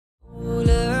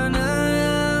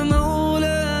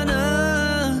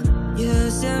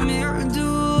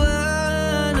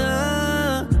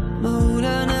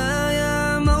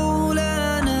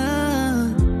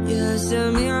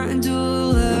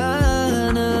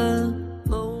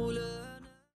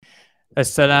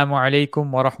Assalamu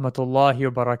alaikum wa rahmatullahi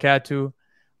wa barakatuh.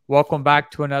 Welcome back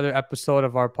to another episode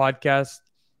of our podcast.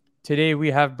 Today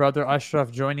we have Brother Ashraf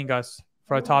joining us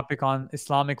for a topic on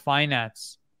Islamic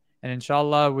finance. And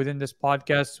inshallah, within this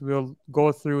podcast, we'll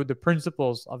go through the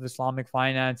principles of Islamic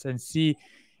finance and see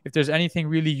if there's anything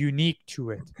really unique to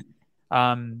it.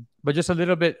 But just a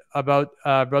little bit about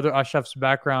Brother Ashraf's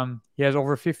background. He has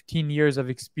over 15 years of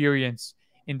experience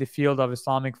in the field of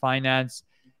Islamic finance.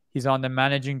 He's on the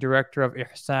managing director of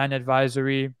Ihsan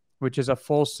Advisory, which is a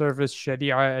full service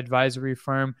Sharia advisory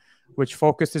firm which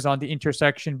focuses on the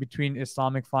intersection between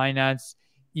Islamic finance,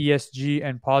 ESG,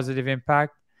 and positive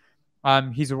impact.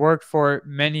 He's worked for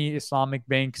many Islamic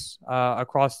banks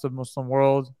across the Muslim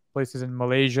world, places in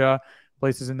Malaysia,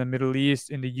 places in the Middle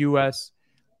East, in the US.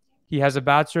 He has a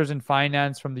bachelor's in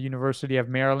finance from the University of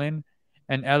Maryland,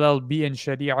 an LLB in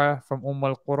Sharia from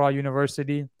Al Qura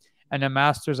University, and a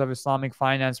master's of Islamic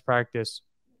finance practice.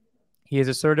 He is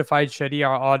a certified Sharia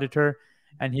auditor,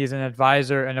 and he is an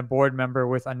advisor and a board member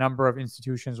with a number of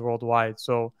institutions worldwide.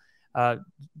 So,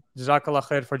 Jazakallah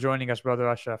khair for joining us, Brother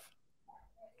Ashraf.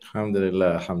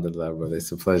 Alhamdulillah, brother.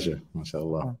 It's a pleasure,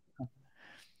 mashallah.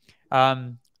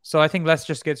 So I think let's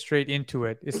just get straight into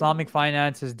it. Islamic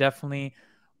finance is definitely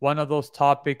one of those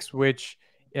topics which,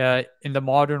 in the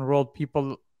modern world,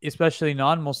 people, especially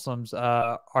non-Muslims,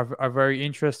 are very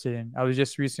interested in. I was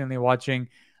just recently watching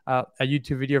a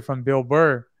YouTube video from Bill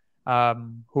Burr,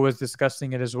 who was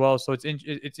discussing it as well. So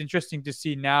it's interesting to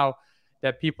see now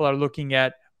that people are looking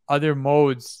at other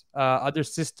modes, other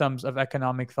systems of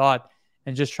economic thought,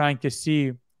 and just trying to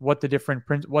see what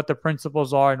the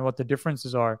principles are and what the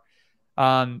differences are.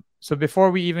 So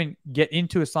before we even get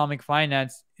into Islamic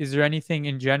finance, is there anything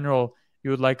in general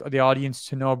you would like the audience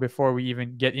to know before we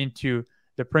even get into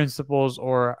the principles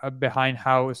or behind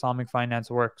how Islamic finance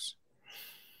works?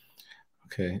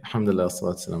 Okay, alhamdulillah,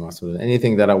 salatu salam, rasulullah.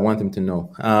 Anything that I want them to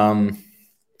know.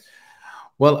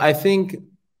 Well, I think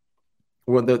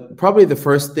probably the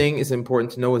first thing is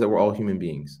important to know is that we're all human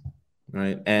beings,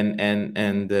 right? And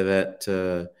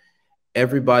that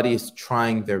everybody is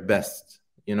trying their best,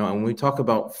 and when we talk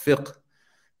about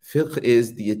fiqh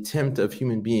is the attempt of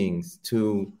human beings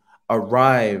to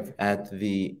arrive at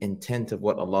the intent of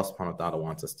what Allah subhanahu wa ta'ala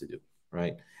wants us to do,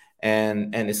 right?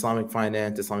 And Islamic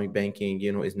finance, Islamic banking,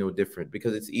 is no different,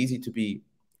 because it's easy to be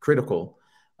critical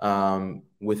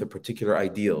with a particular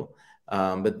ideal.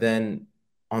 But then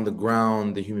on the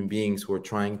ground, the human beings who are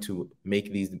trying to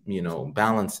make these,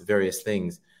 balance various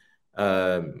things,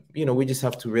 we just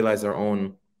have to realize our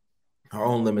own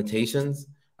limitations,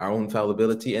 our own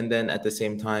fallibility, and then at the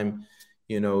same time,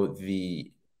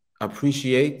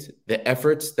 appreciate the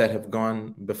efforts that have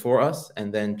gone before us,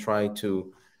 and then try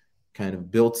to kind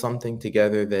of build something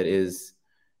together that is,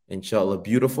 inshallah,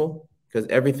 beautiful, because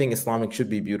everything Islamic should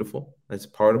be beautiful. That's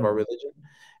part of our religion,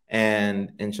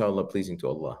 and inshallah, pleasing to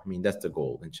Allah. I mean, that's the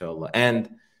goal, inshallah, and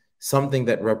something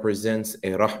that represents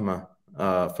a rahmah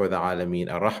for the alameen,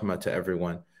 a rahmah to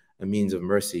everyone, a means of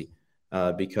mercy.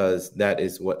 Because that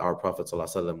is what our Prophet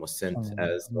ﷺ was sent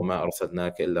as. وَمَا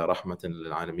أَرْسَلْنَاكَ إِلَّا رَحْمَةً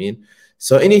لِلْعَالَمِينَ.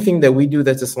 So anything that we do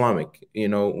that's Islamic,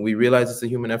 we realize it's a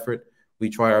human effort. We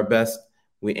try our best.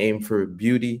 We aim for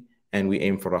beauty, and we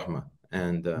aim for rahmah.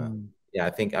 And I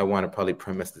think I want to probably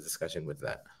premise the discussion with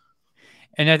that.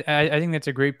 And I think that's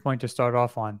a great point to start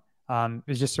off on.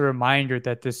 It's just a reminder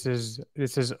that this is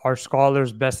our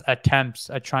scholars' best attempts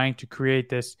at trying to create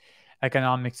this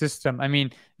economic system. I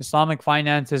mean, Islamic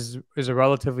finance is a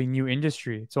relatively new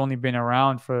industry. It's only been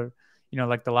around for,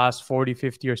 like the last 40,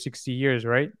 50 or 60 years,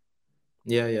 right?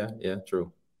 Yeah,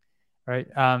 true. Right.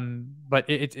 But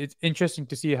it's interesting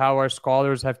to see how our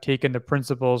scholars have taken the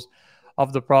principles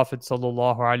of the Prophet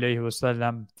sallallahu alaihi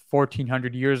wasallam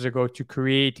 1400 years ago to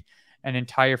create an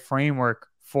entire framework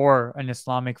for an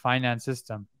Islamic finance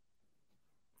system.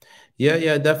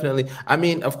 Yeah, definitely. I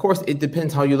mean, of course, it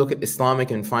depends how you look at Islamic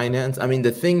and finance. I mean,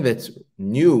 the thing that's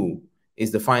new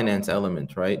is the finance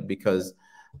element, right? Because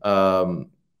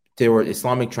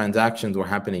Islamic transactions were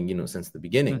happening, since the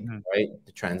beginning, right?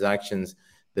 The transactions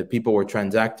that people were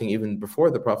transacting even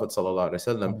before the Prophet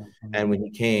ﷺ. And when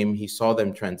he came, he saw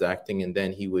them transacting, and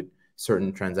then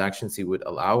certain transactions he would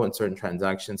allow, and certain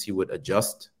transactions he would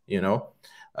adjust,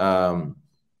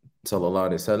 Sallallahu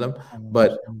Alaihi Wasallam.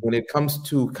 But when it comes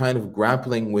to kind of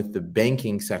grappling with the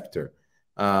banking sector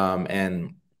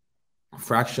and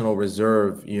fractional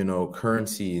reserve,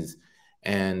 currencies,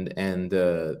 and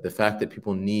the fact that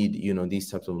people need,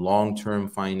 these types of long-term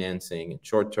financing and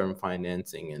short-term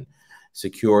financing and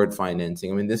secured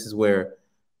financing. I mean, this is where,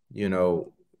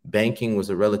 banking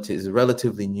is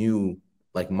relatively new.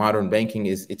 Like modern banking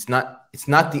it's not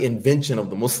the invention of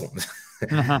the Muslims.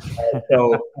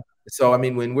 So, so I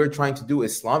mean, when we're trying to do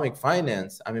Islamic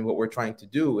finance, I mean, what we're trying to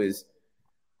do is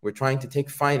we're trying to take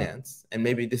finance, and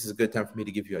maybe this is a good time for me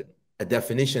to give you a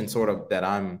definition, sort of that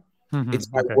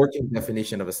it's my Okay. working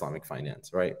definition of Islamic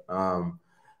finance, right?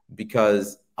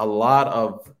 Because a lot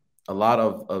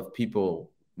of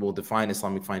people will define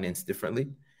Islamic finance differently,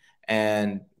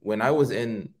 and when I was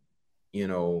in,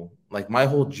 like my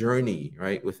whole journey,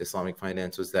 right, with Islamic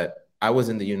finance was that I was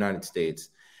in the United States,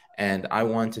 and I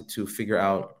wanted to figure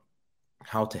out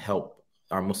how to help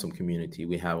our Muslim community.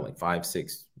 We have like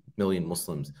 5-6 million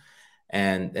Muslims.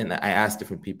 And I asked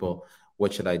different people,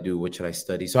 what should I do? What should I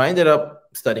study? So I ended up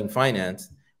studying finance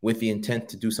with the intent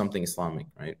to do something Islamic,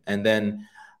 right? And then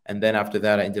after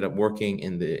that, I ended up working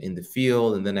in the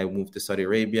field. And then I moved to Saudi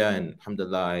Arabia, and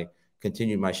alhamdulillah, I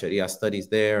continued my Sharia studies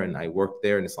there, and I worked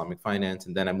there in Islamic finance.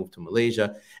 And then I moved to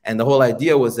Malaysia. And the whole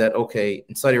idea was that, okay,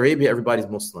 in Saudi Arabia, everybody's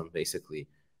Muslim, basically.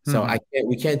 So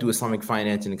we can't do Islamic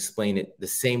finance and explain it the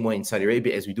same way in Saudi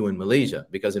Arabia as we do in Malaysia,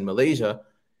 because in Malaysia,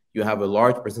 you have a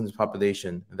large percentage of the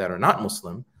population that are not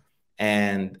Muslim.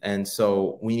 And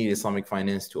so we need Islamic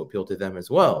finance to appeal to them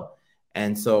as well.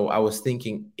 And so I was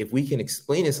thinking, if we can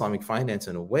explain Islamic finance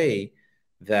in a way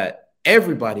that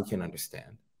everybody can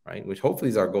understand, right, which hopefully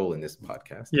is our goal in this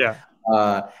podcast. Yeah.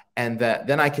 And that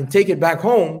then I can take it back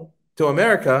home to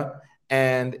America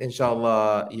and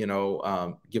inshallah,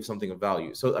 give something of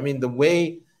value. So, I mean, the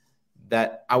way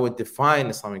that I would define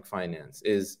Islamic finance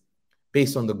is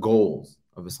based on the goals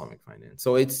of Islamic finance.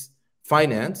 So it's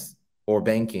finance or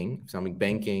banking, Islamic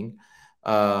banking,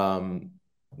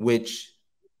 which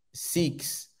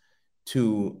seeks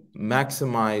to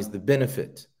maximize the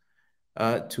benefit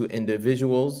to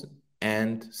individuals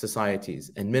and societies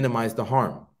and minimize the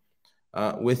harm,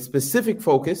 with specific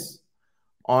focus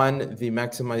on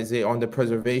the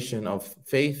preservation of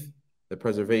faith, the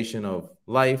preservation of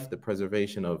life, the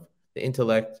preservation of the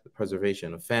intellect, the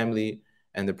preservation of family,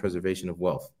 and the preservation of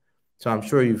wealth. So I'm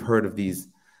sure you've heard of these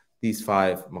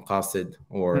 5 maqasid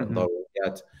or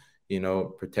daruriyat,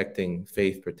 protecting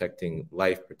faith, protecting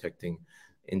life, protecting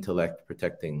intellect,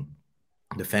 protecting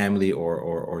the family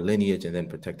or lineage, and then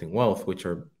protecting wealth, which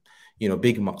are,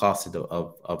 big maqasid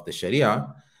of the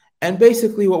Sharia. And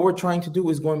basically what we're trying to do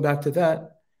is going back to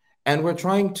that, and we're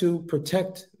trying to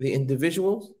protect the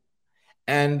individuals,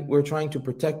 and we're trying to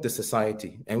protect the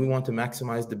society, and we want to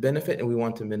maximize the benefit, and we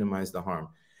want to minimize the harm.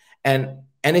 And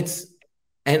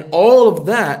all of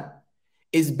that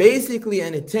is basically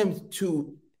an attempt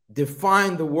to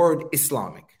define the word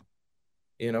Islamic,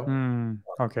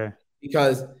 Okay.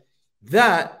 because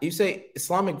that, you say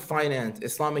Islamic finance,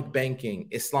 Islamic banking,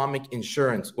 Islamic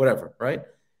insurance, whatever, right?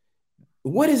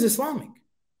 What is Islamic,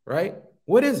 right?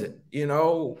 What is it?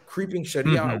 Creeping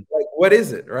Sharia, like what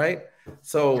is it, right?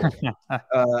 So,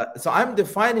 so I'm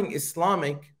defining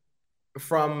Islamic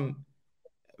from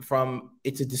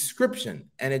it's a description,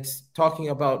 and it's talking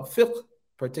about fiqh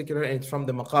particular, and it's from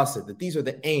the maqasid, that these are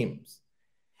the aims.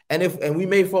 And we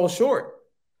may fall short,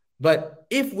 but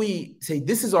if we say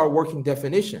this is our working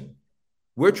definition,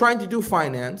 we're trying to do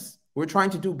finance, we're trying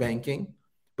to do banking,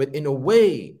 but in a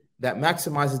way that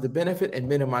maximizes the benefit and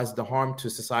minimizes the harm to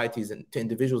societies and to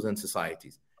individuals and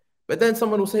societies. But then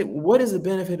someone will say, what is the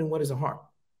benefit and what is the harm,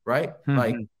 right?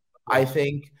 Like, I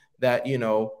think that,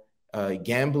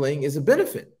 gambling is a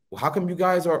benefit. Well, how come you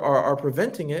guys are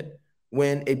preventing it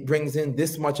when it brings in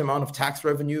this much amount of tax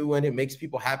revenue and it makes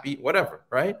people happy, whatever,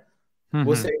 right?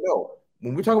 We'll say, no.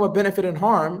 When we're talking about benefit and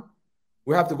harm,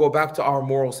 we have to go back to our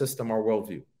moral system, our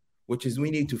worldview, which is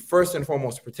we need to first and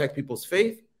foremost protect people's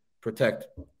faith, protect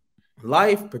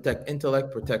life, protect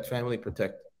intellect, protect family,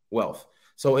 protect wealth.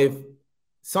 So if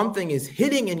something is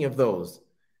hitting any of those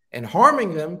and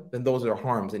harming them, then those are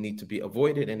harms that need to be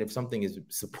avoided. And if something is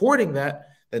supporting that,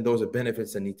 then those are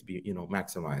benefits that need to be,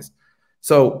 maximized.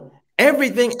 So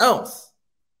everything else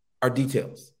are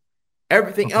details.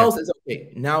 Everything else is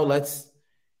okay. Now let's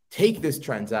take this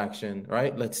transaction,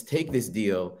 right? Let's take this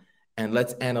deal and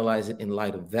let's analyze it in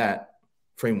light of that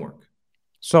framework.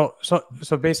 So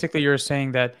basically you're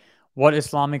saying that what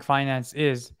Islamic finance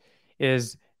is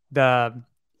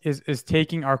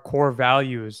taking our core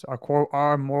values,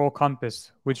 our moral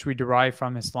compass, which we derive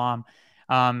from Islam,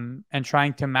 and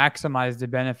trying to maximize the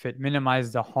benefit,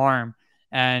 minimize the harm,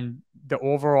 and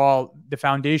the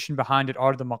foundation behind it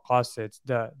are the maqasids,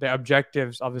 the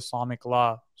objectives of Islamic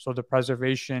law. So the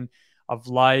preservation of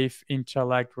life,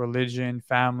 intellect, religion,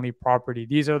 family, property.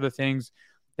 These are the things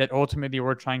that ultimately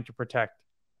we're trying to protect,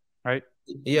 right?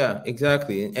 Yeah,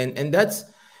 exactly. And that's,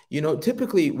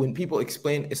 typically when people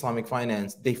explain Islamic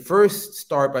finance, they first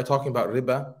start by talking about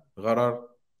riba, gharar.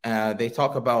 They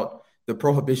talk about the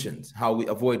prohibitions, how we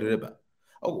avoid riba.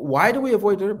 Oh, why do we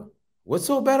avoid riba? What's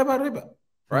so bad about riba?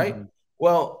 Right? Mm-hmm.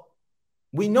 Well,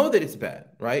 we know that it's bad,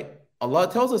 right?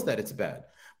 Allah tells us that it's bad.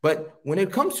 But when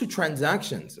it comes to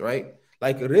transactions, right?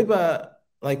 Like riba,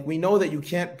 like we know that you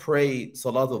can't pray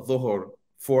Salat al-Dhuhr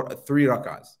for 3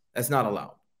 rak'ahs. That's not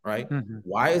allowed, right? Mm-hmm.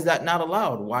 Why is that not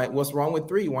allowed? Why? What's wrong with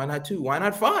 3? Why not 2? Why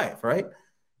not 5, right?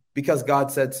 Because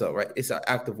God said so, right? It's an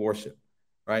act of worship,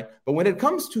 right? But when it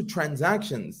comes to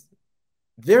transactions,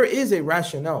 there is a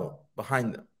rationale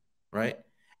behind them, right?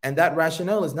 And that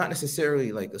rationale is not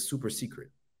necessarily like a super secret,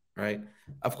 right?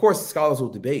 Of course, scholars will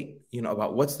debate,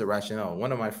 about what's the rationale.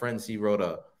 One of my friends, he wrote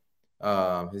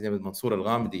his name is Mansour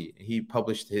Al-Ghamdi. He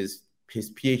published his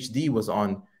PhD was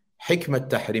on Hikmat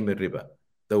Tahrim al-Riba,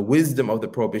 the wisdom of the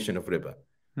prohibition of riba.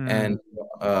 And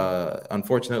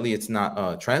unfortunately, it's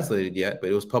not translated yet,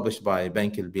 but it was published by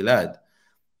Bank al-Bilad.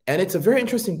 And it's a very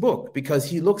interesting book because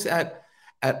he looks at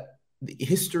the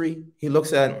history. He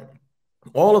looks at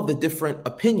all of the different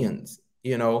opinions,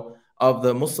 of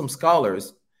the Muslim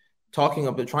scholars talking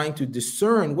about trying to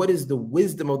discern what is the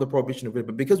wisdom of the prohibition of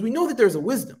riba, because we know that there's a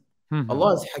wisdom.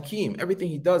 Allah is Hakim. Everything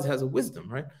he does has a wisdom,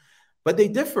 right? But they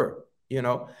differ,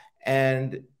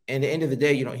 and at the end of the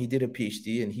day, he did a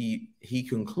PhD and he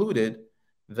concluded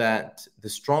that the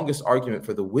strongest argument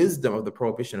for the wisdom of the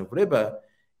prohibition of riba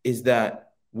is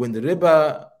that when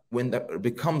that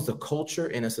becomes a culture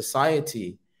in a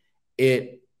society,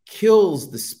 it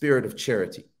kills the spirit of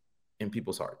charity in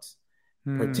people's hearts,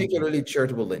 particularly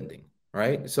charitable lending,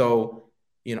 right? So,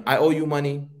 I owe you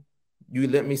money, you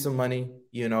lent me some money,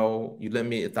 you lent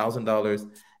me $1,000,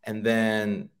 and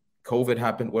then COVID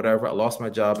happened, whatever, I lost my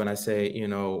job, and I say,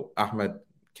 Ahmed,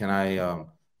 can I,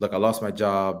 look, I lost my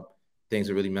job, things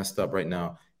are really messed up right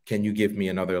now, can you give me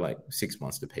another 6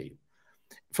 months to pay you?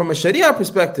 From a Sharia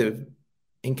perspective,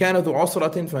 in كان ذو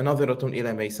عسرة فنظرة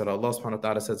إلى ميسرة, Allah subhanahu wa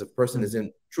ta'ala says if a person is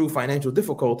in true financial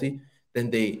difficulty,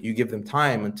 then you give them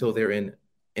time until they're in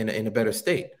a better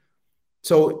state.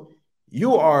 So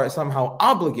you are somehow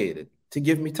obligated to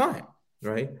give me time,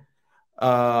 right?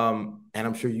 And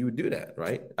I'm sure you would do that,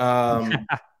 right?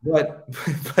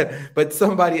 But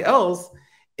somebody else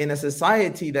in a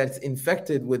society that's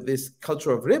infected with this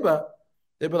culture of riba,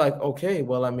 they'll be like, okay,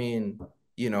 well, I mean,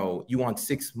 you want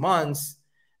 6 months,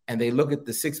 and they look at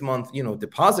the 6-month,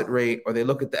 deposit rate, or they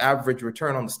look at the average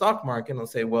return on the stock market, and they'll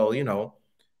say, well,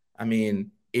 I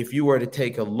mean, if you were to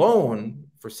take a loan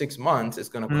for 6 months, it's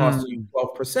going to cost you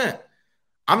 12%.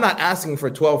 I'm not asking for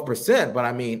 12%, but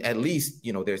I mean, at least,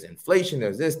 there's inflation,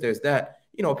 there's this, there's that,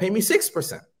 pay me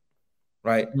 6%,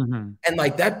 right? And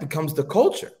that becomes the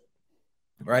culture,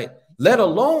 right? Let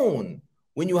alone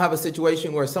when you have a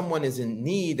situation where someone is in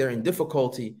need, they're in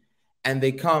difficulty, and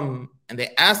they come and they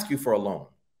ask you for a loan,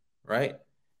 right?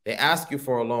 They ask you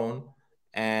for a loan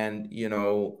and,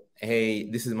 hey,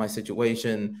 this is my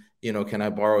situation, can I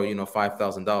borrow,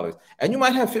 $5,000? And you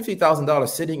might have $50,000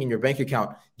 sitting in your bank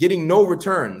account getting no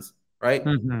returns, right?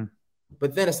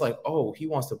 But then it's like, oh, he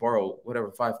wants to borrow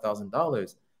whatever,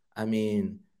 $5,000. I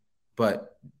mean,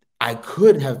 but I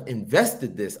could have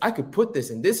invested this. I could put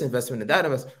this in this investment and that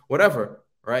investment, whatever,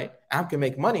 right? I can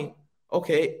make money.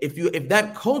 Okay, if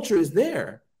that culture is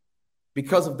there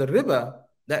because of the riba,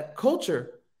 that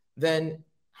culture, then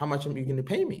how much are you going to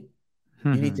pay me?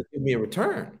 You need to give me a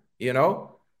return,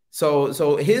 So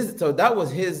that was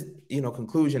his,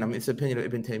 conclusion. I mean, it's the opinion of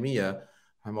Ibn Taymiyyah,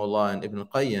 Rahimahullah, and Ibn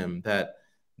al-Qayyim,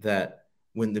 that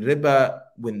when the riba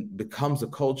becomes a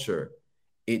culture,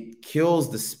 it kills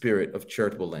the spirit of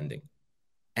charitable lending.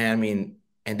 And I mean,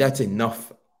 and that's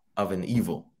enough of an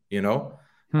evil, to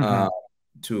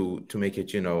make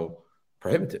it,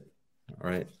 prohibited. All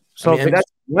right. So and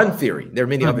that's one theory. There are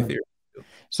many other theories.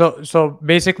 So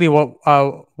basically,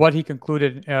 what he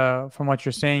concluded from what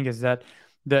you're saying is that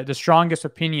the strongest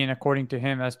opinion, according to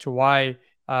him, as to why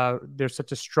there's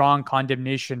such a strong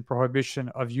condemnation, prohibition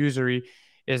of usury,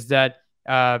 is that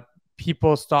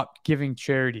people stop giving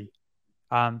charity.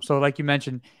 So, like you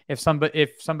mentioned, if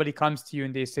somebody comes to you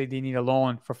and they say they need a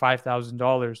loan for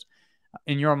 $5,000,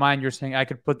 in your mind, you're saying I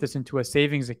could put this into a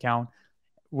savings account,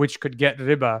 which could get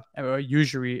riba,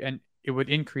 usury, and it would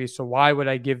increase. So why would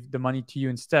I give the money to you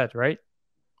instead, right?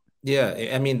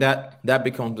 Yeah, I mean that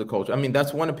becomes the culture. I mean,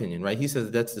 that's one opinion, right? He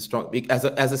says that's the strong as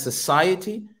a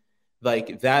society,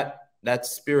 like that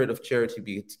spirit of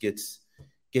charity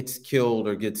gets killed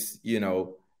or gets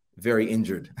very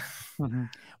injured.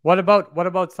 What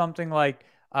about something like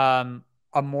a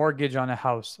mortgage on a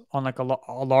house, on like a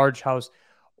large house?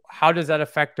 How does that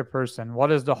affect a person?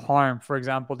 What is the harm? For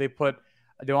example, they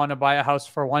want to buy a house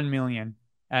for 1 million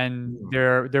and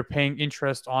they're paying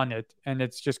interest on it, and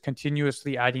it's just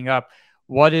continuously adding up.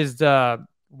 What is the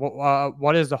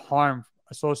harm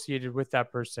associated with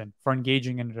that person for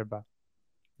engaging in riba.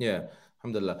 Yeah,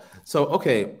 alhamdulillah. So,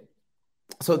 okay.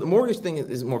 So the mortgage thing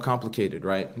is more complicated,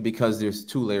 right? Because there's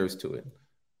two layers to it.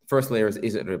 First layer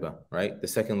is it riba, right? The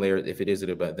second layer, if it is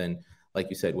riba, then like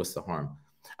you said, what's the harm?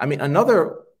 I mean,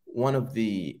 another one of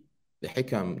the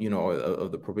hikam,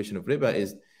 of the prohibition of riba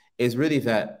is really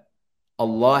that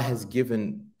Allah has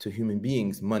given to human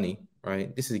beings money,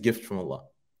 right? This is a gift from Allah,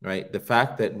 right? The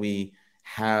fact that we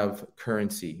have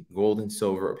currency, gold and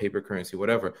silver or paper currency,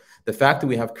 whatever, the fact that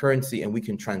we have currency and we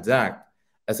can transact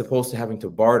as opposed to having to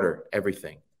barter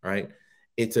everything, right?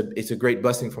 It's a great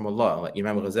blessing from Allah. Like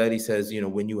Imam Ghazali says,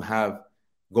 when you have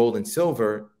gold and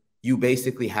silver, you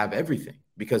basically have everything,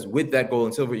 because with that gold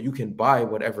and silver, you can buy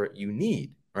whatever you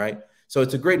need, right? So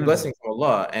it's a great blessing from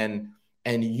Allah,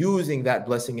 and using that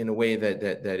blessing in a way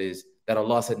that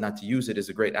Allah said not to use it is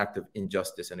a great act of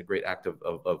injustice and a great act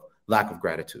of lack of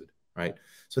gratitude, right?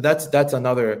 So that's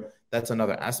another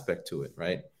aspect to it,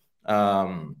 right?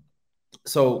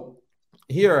 So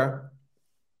here,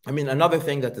 I mean, another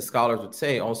thing that the scholars would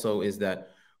say also is that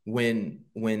when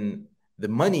the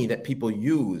money that people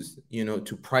use,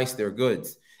 to price their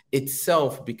goods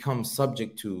itself becomes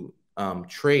subject to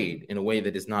trade in a way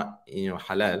that is not,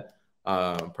 halal,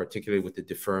 particularly with the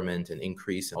deferment and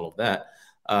increase and all of that,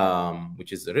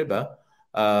 which is the riba,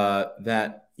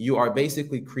 that you are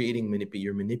basically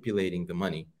you're manipulating the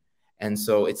money. And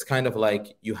so it's kind of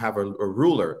like you have a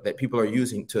ruler that people are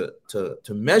using to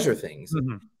measure things.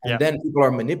 And then people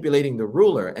are manipulating the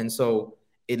ruler. And so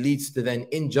it leads to then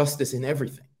injustice in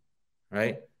everything,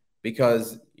 right?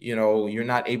 Because, you're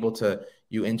not able to,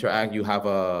 you interact, you have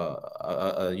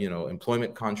a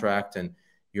employment contract, and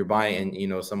you're buying,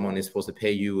 and, someone is supposed to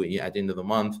pay you at the end of the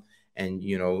month. And,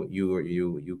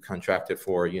 you contracted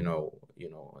for,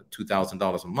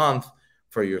 $2,000 a month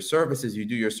for your services. You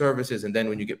do your services, and then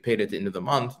when you get paid at the end of the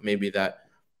month, maybe that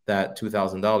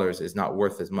 $2,000 is not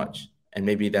worth as much, and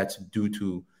maybe that's due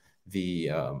to the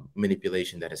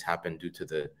manipulation that has happened due to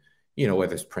the,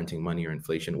 whether it's printing money or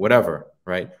inflation, whatever,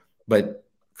 right? But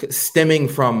stemming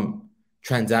from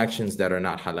transactions that are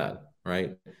not halal,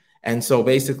 right? And so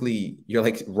basically, you're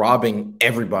like robbing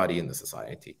everybody in the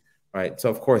society, right? So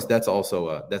of course, that's also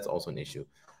an issue.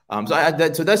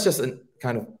 So that's just a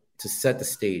kind of to set the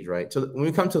stage, right? So when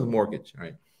we come to the mortgage,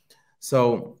 right?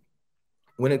 So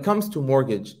when it comes to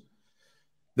mortgage,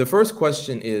 the first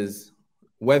question is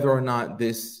whether or not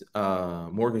this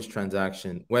mortgage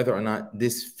transaction, whether or not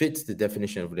this fits the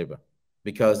definition of riba,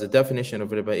 because the definition of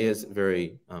riba is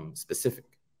very specific,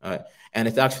 and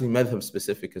it's actually madhab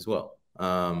specific as well.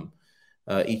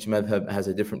 Each madhab has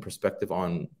a different perspective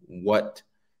on what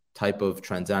type of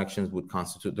transactions would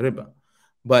constitute riba.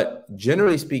 But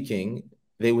generally speaking,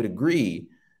 they would agree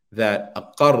that a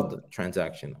qard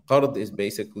transaction, qard is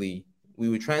basically, we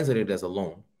would translate it as a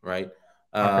loan, right?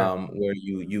 Where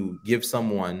you give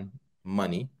someone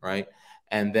money, right?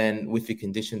 And then with the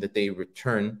condition that they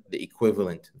return the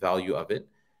equivalent value of it.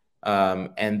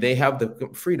 And they have the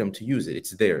freedom to use it.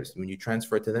 It's theirs. When you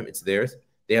transfer it to them, it's theirs.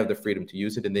 They have the freedom to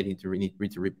use it, and they need to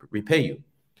repay you.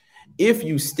 If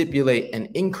you stipulate an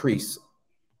increase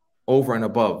over and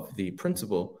above the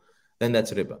principal, then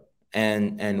that's riba.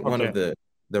 And one of the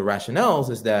rationales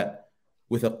is that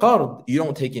with a qard, you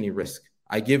don't take any risk.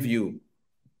 I give you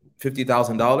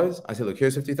 $50,000. I say, look,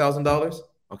 here's $50,000.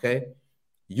 Okay,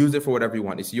 use it for whatever you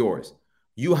want. It's yours.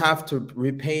 You have to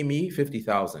repay me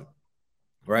 $50,000.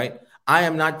 Right? I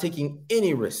am not taking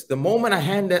any risk. The moment I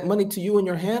hand that money to you in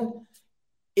your hand,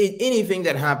 anything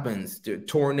that happens, to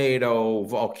tornado,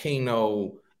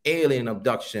 volcano, alien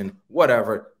abduction,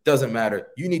 whatever, doesn't matter.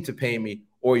 You need to pay me,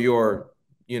 or your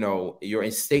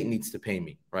estate needs to pay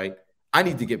me, right? I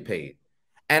need to get paid.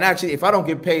 And actually, if I don't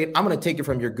get paid, I'm going to take it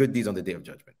from your good deeds on the day of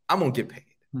judgment. I'm going to get paid,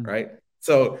 right?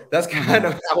 So that's kind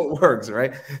of how it works,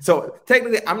 right? So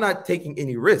technically, I'm not taking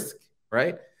any risk,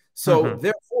 right? So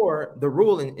therefore, the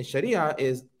rule in Sharia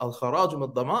is al-kharaj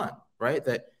mad-daman, right?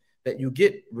 That you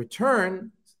get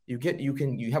return,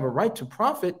 you have a right to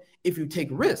profit if you take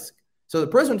risk. So the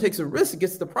person who takes a risk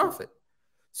gets the profit.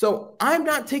 So I'm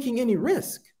not taking any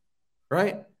risk,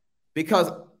 right?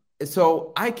 Because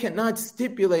so I cannot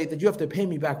stipulate that you have to pay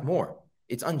me back more.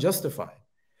 It's unjustified.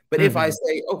 But if I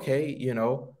say, okay,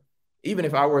 even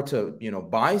if I were to,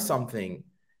 buy something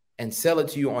and sell it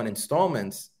to you on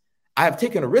installments, I have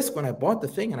taken a risk when I bought the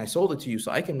thing and I sold it to you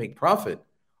so I can make profit.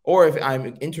 Or if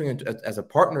I'm entering into, as a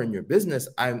partner in your business,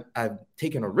 I've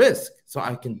taken a risk so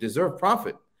I can deserve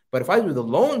profit. But if I do the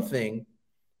loan thing,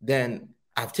 then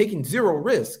I've taken zero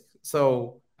risk,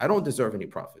 so I don't deserve any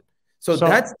profit. Go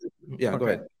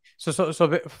ahead.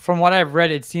 So from what I've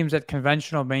read, it seems that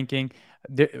conventional banking,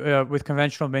 with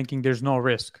conventional banking, there's no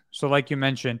risk. So, like you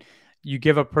mentioned, you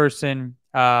give a person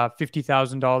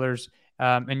 $50,000,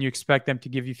 and you expect them to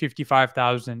give you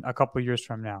 55,000 a couple of years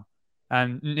from now,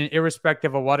 and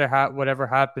irrespective of whatever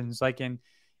happens, like in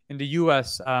the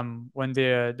U.S., when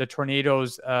the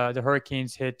tornadoes, the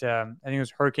hurricanes hit, I think it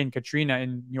was Hurricane Katrina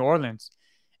in New Orleans,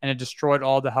 and it destroyed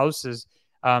all the houses.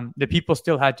 The people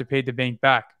still had to pay the bank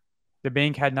back. The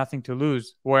bank had nothing to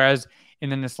lose. Whereas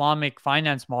in an Islamic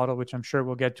finance model, which I'm sure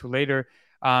we'll get to later,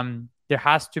 there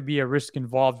has to be a risk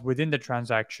involved within the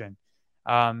transaction.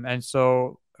 And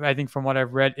so I think from what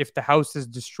I've read, if the house is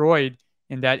destroyed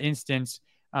in that instance,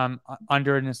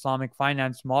 under an Islamic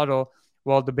finance model,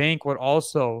 well, the bank would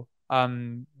also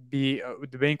the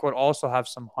bank would also have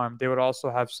some harm. They would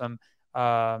also have some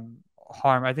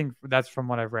harm. I think that's from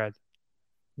what I've read.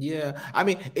 Yeah, I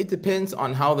mean, it depends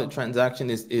on how the transaction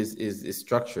is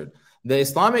structured. The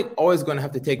Islamic always going to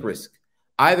have to take risk.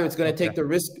 Either it's going to take the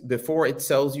risk before it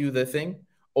sells you the thing,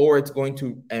 or it's going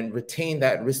to and retain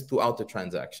that risk throughout the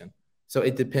transaction. So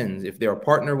it depends if they're a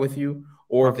partner with you,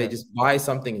 or if they just buy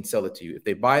something and sell it to you. If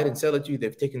they buy it and sell it to you,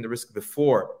 they've taken the risk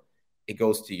before it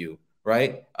goes to you,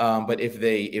 right? But if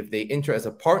they enter as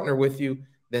a partner with you,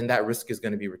 then that risk is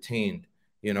going to be retained,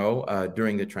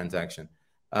 during the transaction.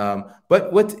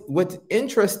 But what's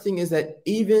interesting is that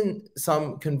even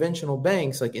some conventional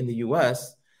banks, like in the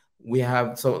U.S., we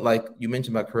have, so like you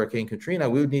mentioned about Hurricane Katrina,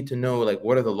 we would need to know like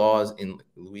what are the laws in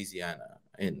Louisiana,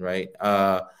 right?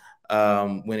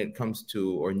 When it comes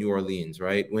to, or New Orleans,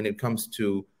 right? When it comes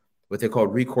to what they call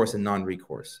recourse and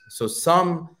non-recourse. So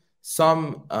some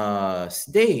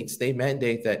states, they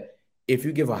mandate that if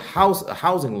you give a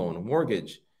housing loan, a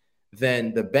mortgage,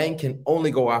 then the bank can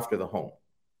only go after the home.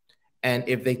 And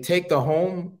if they take the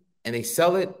home and they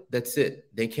sell it, that's it.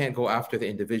 They can't go after the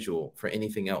individual for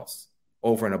anything else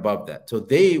over and above that. So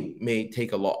they may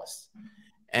take a loss.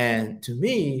 And to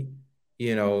me,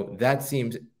 that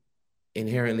seems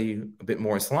inherently a bit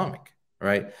more Islamic,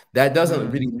 right? That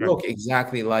doesn't really look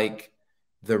exactly like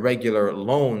the regular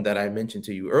loan that I mentioned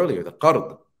to you earlier, the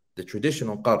qard, the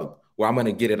traditional qard, where I'm going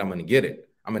to get it, I'm going to get it.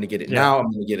 I'm going to get it now,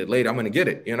 I'm going to get it later, I'm going to get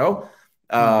it,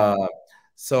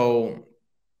 So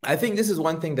I think this is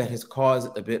one thing that has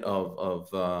caused a bit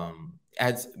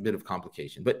adds a bit of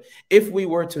complication. But if we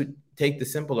were to take the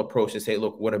simple approach to say,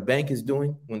 look, what a bank is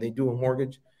doing when they do a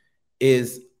mortgage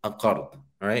is a qard,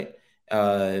 right?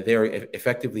 They're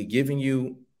effectively giving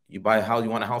you buy a house, you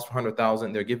want a house for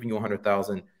 100,000, they're giving you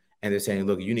 100,000, and they're saying,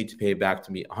 look, you need to pay back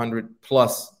to me 100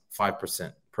 plus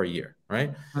 5% per year,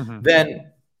 right?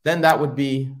 Then that would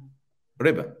be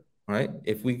riba, right?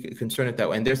 If we concern it that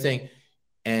way. And they're saying,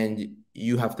 and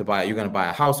you have to you're going to buy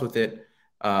a house with it.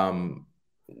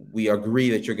 We agree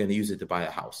that you're going to use it to buy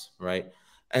a house, right?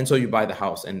 And so you buy the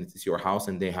house and it's your house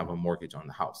and they have a mortgage on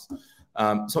the house.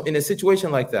 So in a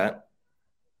situation like that,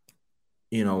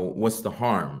 what's the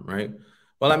harm, right?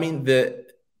 Well, I mean, the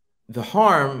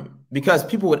harm, because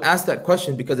people would ask that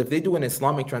question, because if they do an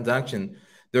Islamic transaction,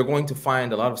 they're going to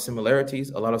find a lot of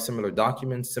similarities, a lot of similar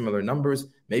documents, similar numbers,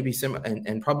 maybe similar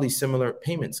and probably similar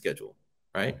payment schedule,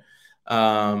 right?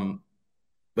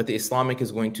 But the Islamic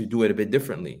is going to do it a bit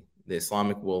differently. The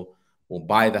Islamic will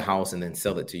buy the house and then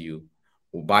sell it to you,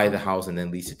 will buy the house and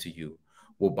then lease it to you,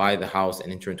 will buy the house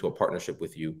and enter into a partnership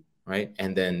with you, right?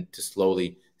 And then to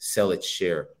slowly sell its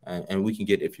share. And we can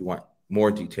get, if you want,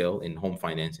 more detail in home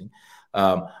financing.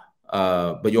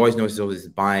 But you always notice always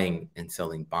buying and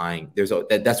selling, buying.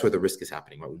 That's where the risk is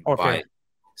happening, right? When you buy it.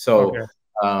 So,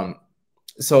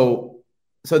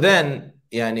 so then,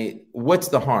 what's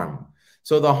the harm?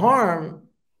 So the harm,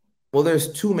 well,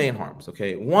 there's two main harms,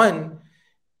 okay? One,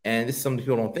 and this is something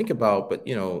people don't think about, but,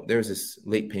 there's this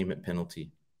late payment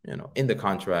penalty, in the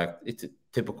contract. It's a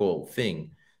typical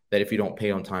thing that if you don't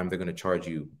pay on time, they're going to charge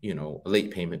you, a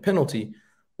late payment penalty.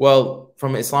 Well,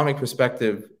 from an Islamic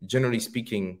perspective, generally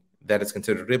speaking, that is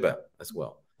considered riba as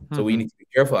well. So we need to be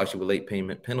careful actually with late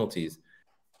payment penalties.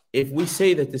 If we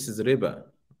say that this is riba,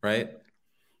 right,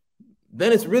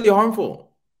 then it's really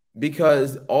harmful,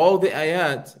 because all the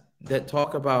ayat that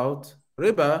talk about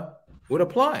riba would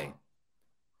apply.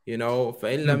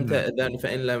 فَإِن لَمْ تَأْذَنْ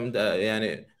فَإِن لَمْ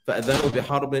يعني فَأْذَنُوا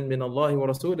بِحَرْبٍ مِّنَ اللَّهِ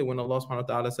وَرَسُولِهِ, when Allah subhanahu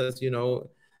wa ta'ala says,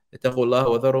 اتقوا الله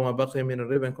وذروا ما بقي من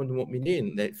الربا إن كنتم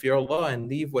مؤمنين, that fear Allah and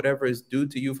leave whatever is due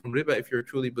to you from riba if you're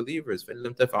truly believers. فَإِن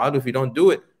لَمْ تَفْعَلُوا, if you don't do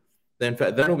it, then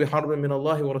فَأْذَنُوا بِحَرْبٍ مِّنَ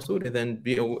اللَّهِ وَرَسُولِهِ, then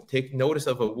take notice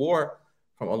of a war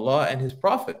from Allah and His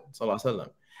Prophet sallallahu alaihi wasallam.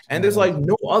 And there's like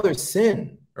no other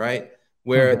sin, right,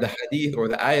 where the hadith or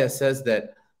the ayah says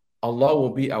that Allah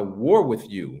will be at war with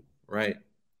you, right,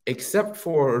 except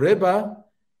for riba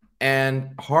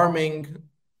and harming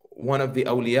one of the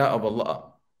awliya of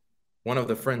Allah. one of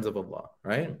the friends of Allah,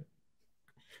 right?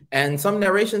 And some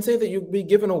narrations say that you'll be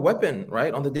given a weapon,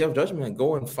 right, on the day of judgment and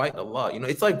go and fight Allah.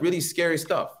 It's like really scary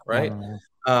stuff, right?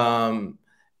 Um,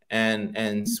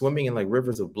 and swimming in like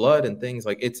rivers of blood and things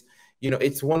like it's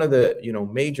one of the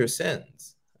major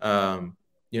sins.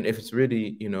 If it's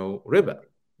really riba.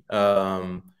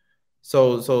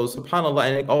 So subhanallah,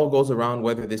 and it all goes around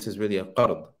whether this is really a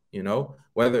qard,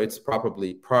 whether it's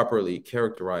properly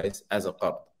characterized as a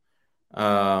qard.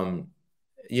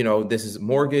 This is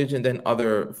mortgage and then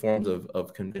other forms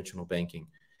of conventional banking.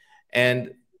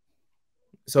 And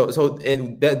that's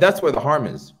where the harm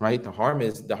is, right? The harm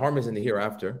is in the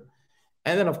hereafter.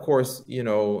 And then, of course,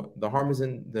 the harm is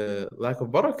in the lack of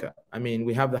barakah. I mean,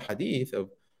 we have the hadith of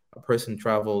a person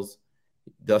travels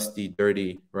dusty,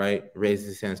 dirty, right? Raises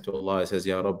his hands to Allah, says,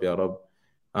 Ya Rabb, Ya Rabb.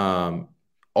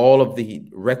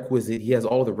 He has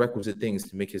all the requisite things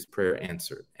to make his prayer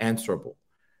answerable,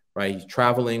 right? He's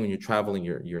traveling. When you're traveling,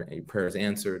 your prayer is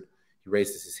answered. He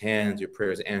raises his hands. Your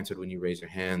prayer is answered when you raise your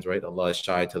hands, right? Allah is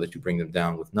shy to let you bring them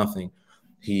down with nothing.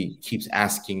 He keeps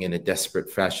asking in a desperate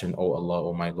fashion, oh Allah,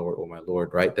 oh my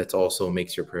Lord, right? That also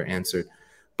makes your prayer answered.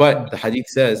 But the hadith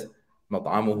says,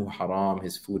 mat'amuhu haram,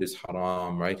 his food is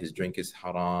haram, right? His drink is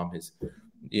haram, his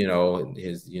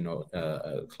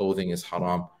clothing is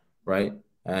haram, right?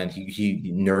 And he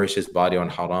nourishes his body on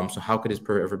haram. So how could his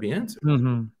prayer ever be answered?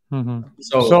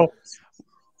 So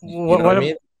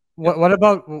what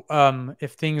about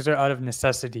if things are out of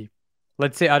necessity?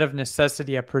 Let's say out of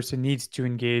necessity, a person needs to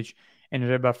engage in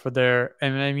riba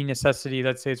and I mean necessity,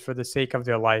 let's say it's for the sake of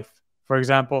their life. For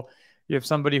example, you have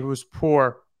somebody who's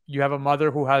poor, you have a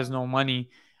mother who has no money,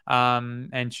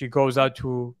 and she goes out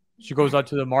to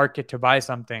the market to buy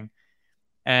something,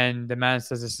 and the man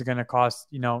says this is going to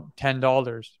cost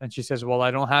 $10, and she says, well,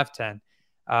 I don't have 10.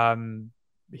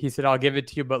 He said, I'll give it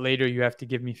to you, but later you have to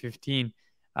give me 15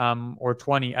 or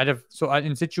 20.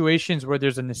 In situations where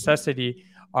there's a necessity,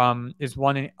 is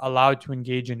one allowed to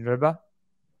engage in riba?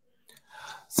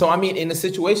 So, I mean, in a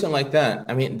situation like that,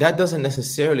 I mean, that doesn't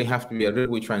necessarily have to be a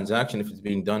riba transaction if it's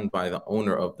being done by the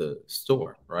owner of the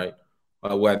store, right?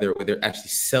 Whether they're actually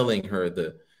selling her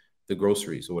the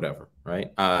groceries or whatever,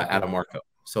 right? At a markup.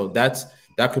 So that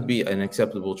could be an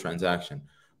acceptable transaction.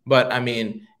 But I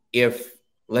mean, if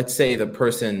let's say the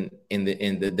person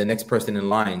the next person in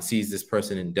line sees this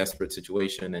person in desperate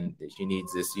situation and she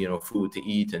needs this, food to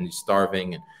eat and he's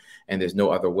starving and there's no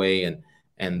other way.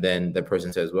 And then the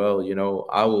person says, well,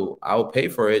 I'll pay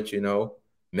for it,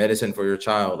 medicine for your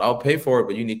child. I'll pay for it,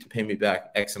 but you need to pay me back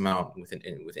X amount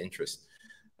with interest.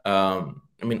 I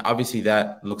mean, obviously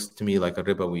that looks to me like a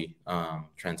ribawi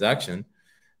transaction.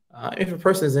 If a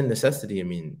person is in necessity, I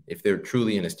mean, if they're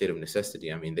truly in a state of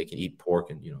necessity, I mean, they can eat pork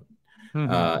and,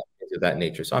 into that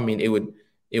nature. So, I mean, it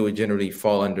would generally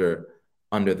fall under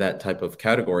that type of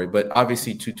category. But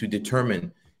obviously to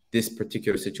determine this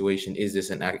particular situation, is this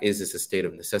a state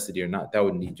of necessity or not? That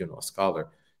would need, a scholar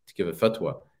to give a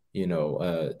fatwa,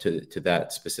 to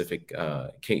that specific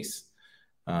case.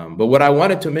 But what I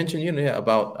wanted to mention,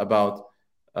 about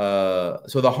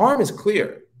so the harm is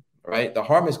clear, right? The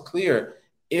harm is clear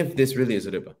if this really is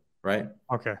riba, right?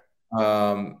 Okay.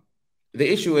 The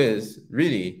issue is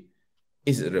really,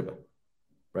 is it riba,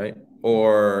 right?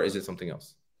 Or is it something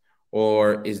else?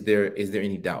 Or is there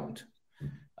any doubt?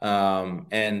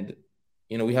 And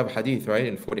we have hadith, right?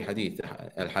 In 40 hadith,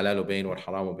 al-halalu bayn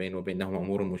wal-haramu bayn wa baynahuma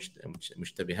umurun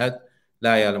mushtabihat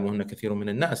la ya'lamuhunna kathirun min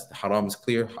an-nas. Haram is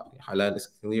clear, halal is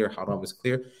clear, haram is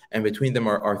clear, and between them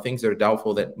are things that are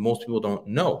doubtful that most people don't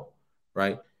know,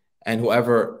 right? And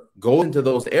whoever goes into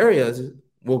those areas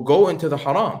will go into the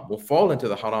haram, will fall into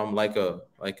the haram like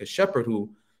a shepherd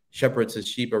who shepherds his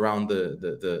sheep around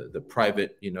the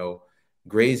private,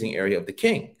 grazing area of the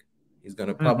king. He's going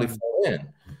to probably fall in.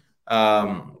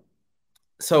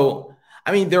 So,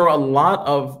 I mean, there are a lot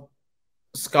of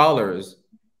scholars,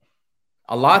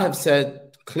 a lot have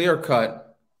said clear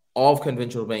cut, all of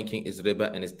conventional banking is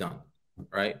riba and it's done,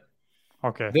 right?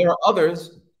 Okay. There are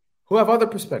others who have other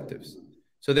perspectives.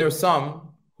 So there are some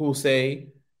who say,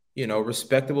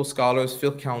 respectable scholars,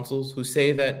 fiqh councils who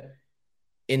say that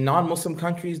in non-Muslim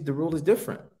countries, the rule is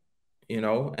different,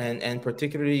 and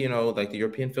particularly, like the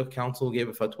European Fiqh Council gave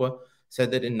a fatwa, said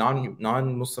that in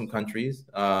non-Muslim countries,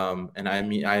 and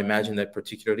I imagine that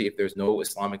particularly if there's no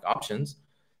Islamic options,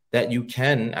 that you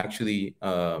can actually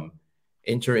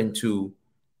enter into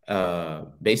a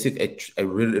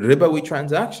ribawi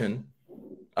transaction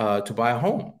to buy a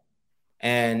home.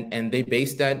 And they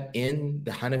base that in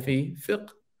the Hanafi fiqh,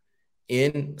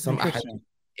 in some actions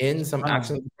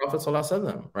of the Prophet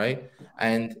ﷺ, right?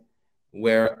 And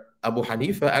where Abu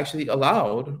Hanifa actually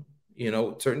allowed,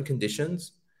 certain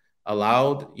conditions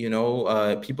allowed,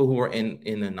 people who are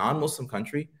in a non-Muslim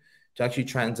country to actually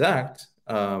transact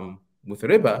with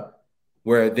riba,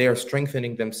 where they are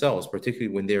strengthening themselves,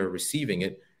 particularly when they're receiving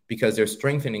it, because they're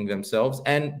strengthening themselves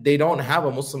and they don't have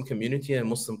a Muslim community and a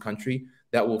Muslim country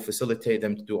that will facilitate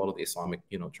them to do all of the Islamic,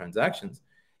 transactions.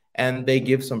 And they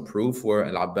give some proof where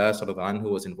Al-Abbas anhu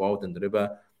was involved in the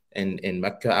riba in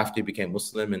Mecca after he became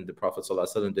Muslim, and the Prophet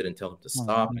ﷺ didn't tell him to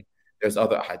stop. There's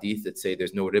other hadith that say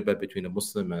there's no riba between a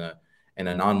Muslim and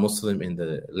a non-Muslim in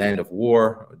the land of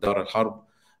war, Dar al-Harb.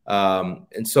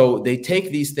 And so they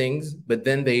take these things, but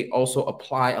then they also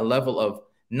apply a level of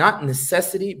not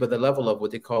necessity, but the level of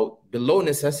what they call below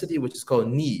necessity, which is called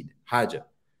need, haja.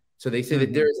 So they say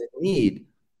that there is a need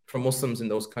for Muslims in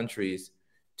those countries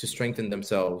to strengthen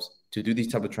themselves, to do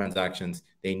these type of transactions.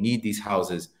 They need these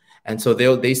houses. And so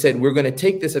they said, we're going to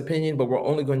take this opinion, but we're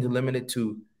only going to limit it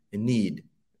to a need,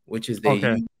 which is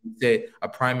they say a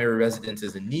primary residence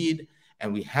is a need.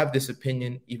 And we have this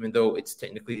opinion, even though it's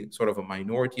technically sort of a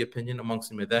minority opinion amongst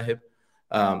the madhahib.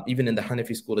 Even in the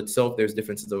Hanafi school itself, there's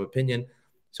differences of opinion.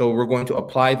 So we're going to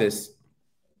apply this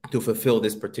to fulfill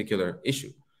this particular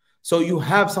issue. So you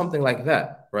have something like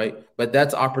that, right? But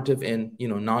that's operative in,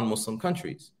 non-Muslim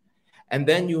countries. And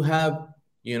then you have,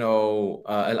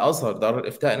 Al-Azhar, Dar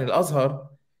al-Ifta and Al-Azhar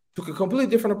took a completely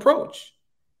different approach.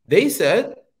 They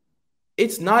said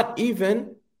it's not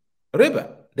even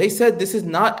riba. They said this is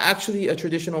not actually a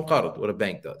traditional qard, what a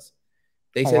bank does.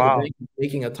 They said the bank is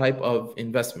making a type of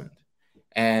investment.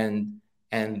 And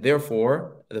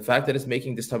therefore, the fact that it's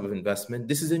making this type of investment,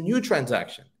 this is a new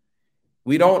transaction.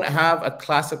 We don't have a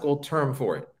classical term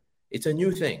for it. It's a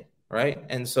new thing, right?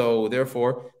 And so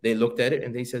therefore, they looked at it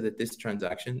and they said that this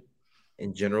transaction,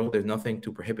 in general, there's nothing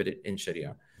to prohibit it in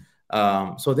Sharia.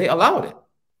 So they allowed it.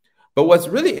 But what's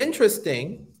really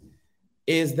interesting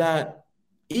is that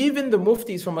even the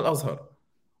muftis from Al-Azhar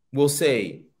will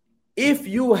say, if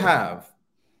you have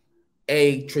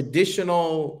a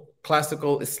traditional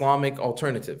classical Islamic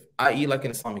alternative, i.e. like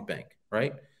an Islamic bank,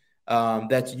 right?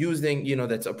 That's using,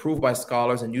 that's approved by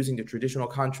scholars and using the traditional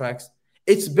contracts,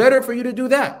 it's better for you to do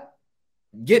that.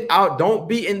 Get out. Don't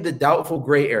be in the doubtful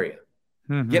gray area.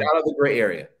 Get out of the gray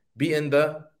area. Be in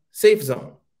the safe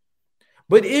zone.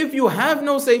 But if you have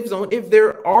no safe zone, if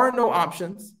there are no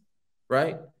options,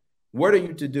 right? What are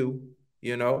you to do?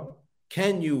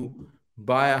 Can you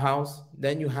buy a house?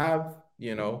 Then you have,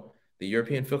 the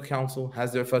European Fiqh Council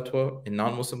has their fatwa in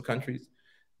non-Muslim countries.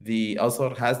 The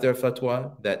Azhar has their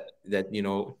fatwa that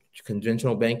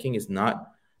conventional banking is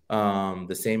not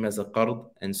the same as a qard,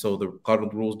 and so the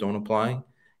qard rules don't apply.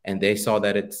 And they saw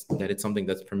that it's something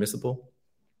that's permissible.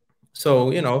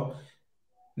 So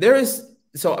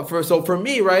for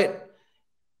me, right,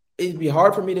 it'd be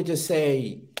hard for me to just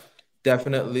say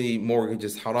definitely mortgage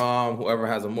is haram. Whoever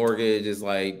has a mortgage is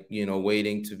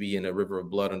waiting to be in a river of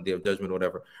blood on the day of judgment or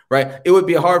whatever, right? It would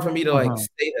be hard for me to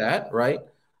say that, right?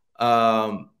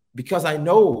 Because I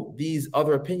know these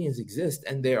other opinions exist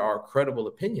and there are credible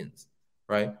opinions,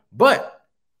 right? But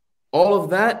all of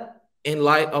that in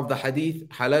light of the hadith,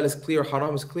 halal is clear,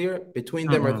 haram is clear. Between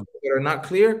them are things that are not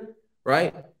clear,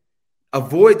 right?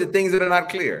 Avoid the things that are not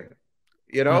clear,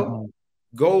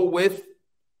 Go with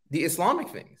the Islamic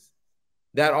things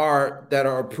that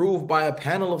are approved by a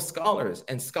panel of scholars,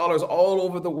 and scholars all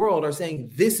over the world are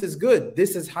saying this is good,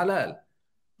 this is halal.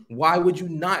 Why would you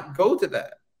not go to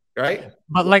that, right?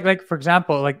 But like for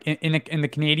example, like in the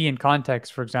Canadian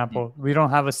context, for example, we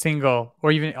don't have a single,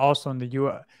 or even also in the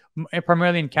U.S.,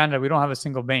 primarily in Canada, we don't have a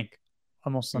single bank, a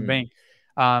Muslim bank.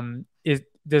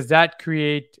 Does that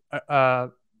create?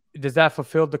 Does that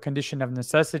fulfill the condition of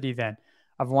necessity then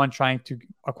of one trying to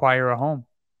acquire a home?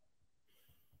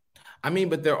 I mean,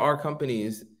 but there are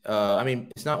companies.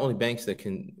 It's not only banks that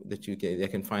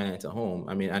can finance a home.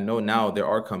 I mean, I know now there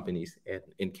are companies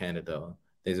in Canada.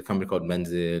 There's a company called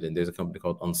Menzil, and there's a company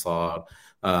called Ansar.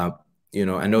 I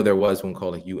know there was one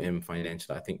called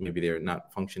Financial. I think maybe they're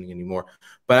not functioning anymore.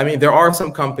 But I mean, there are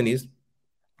some companies.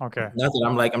 Okay. Not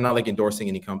that I'm not endorsing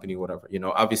any company or whatever.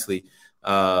 Obviously,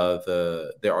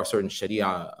 there are certain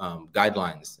Sharia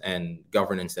guidelines and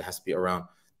governance that has to be around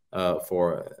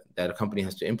for that a company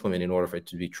has to implement in order for it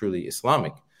to be truly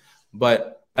Islamic.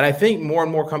 But I think more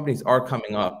and more companies are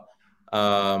coming up.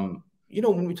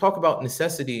 When we talk about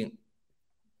necessity,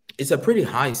 it's a pretty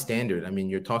high standard. I mean,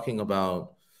 you're talking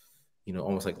about,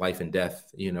 almost like life and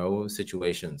death,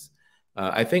 situations.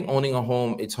 I think owning a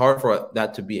home, it's hard for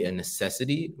that to be a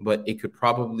necessity, but it could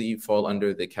probably fall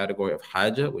under the category of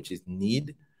haja, which is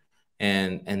need.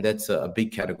 And that's a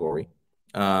big category,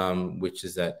 which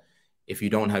is that if you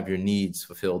don't have your needs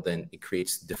fulfilled, then it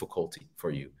creates difficulty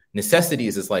for you. Necessity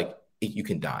is like you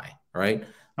can die, right?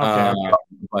 Okay.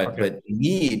 Uh, but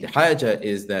need haja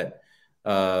is that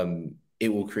it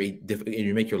will create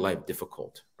you make your life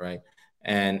difficult, right?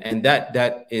 And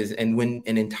that is, and when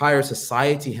an entire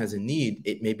society has a need,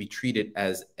 it may be treated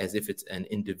as if it's an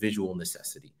individual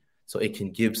necessity. So it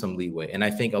can give some leeway. And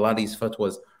I think a lot of these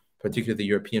fatwas, particularly the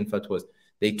European fatwas,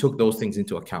 they took those things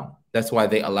into account. That's why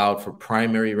they allowed for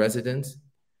primary residence,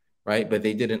 right? But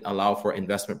they didn't allow for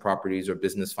investment properties or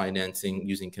business financing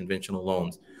using conventional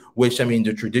loans, which, I mean,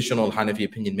 the traditional Hanafi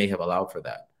opinion may have allowed for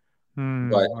that.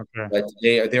 But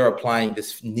they're applying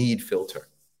this need filter.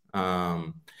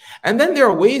 And then there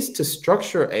are ways to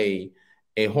structure a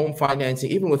home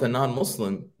financing, even with a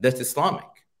non-Muslim, that's Islamic.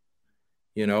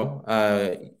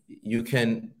 You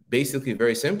can basically,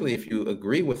 very simply, if you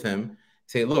agree with him,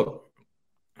 say, look,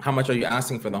 how much are you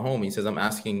asking for the home? He says, I'm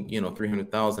asking,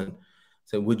 300,000.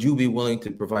 So would you be willing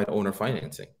to provide owner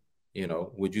financing?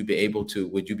 Would you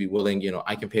be willing,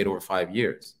 I can pay it over 5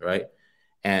 years, right?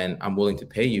 And I'm willing to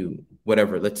pay you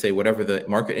whatever the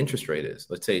market interest rate is.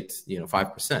 Let's say it's,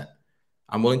 5%.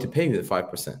 I'm willing to pay you the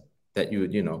 5% that you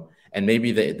would, and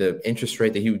maybe the interest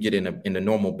rate that he would get in a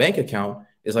normal bank account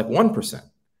is like 1%.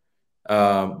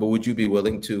 But would you be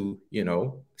willing to,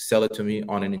 sell it to me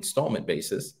on an installment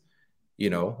basis,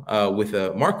 with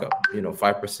a markup,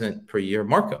 5% per year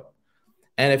markup?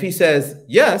 And if he says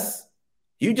yes,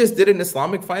 you just did an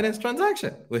Islamic finance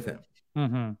transaction with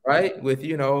him, right? With,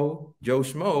 Joe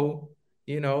Schmo,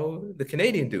 the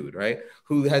Canadian dude, right?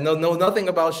 Who had nothing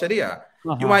about Sharia.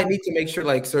 You might need to make sure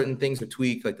like certain things are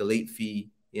tweaked, like the late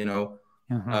fee, and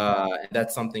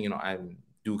that's something, I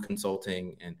do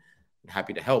consulting and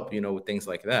happy to help, with things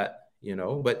like that,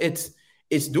 but it's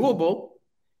doable.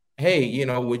 Hey,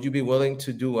 would you be willing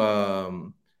to do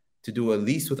a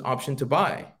lease with option to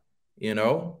buy,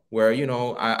 where,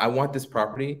 I want this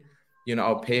property,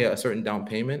 I'll pay a certain down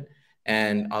payment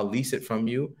and I'll lease it from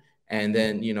you. And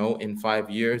then, in 5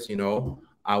 years,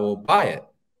 I will buy it,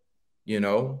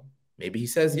 maybe he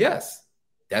says yes.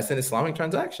 That's an Islamic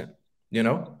transaction,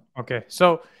 Okay.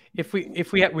 So if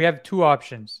we have two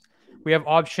options. We have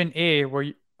option A, where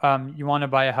you want to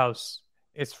buy a house.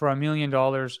 It's for $1 million.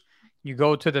 You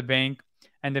go to the bank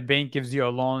and the bank gives you a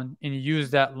loan and you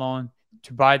use that loan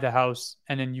to buy the house,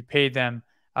 and then you pay them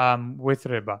with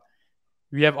riba.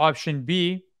 We have option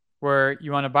B, where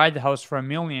you want to buy the house for $1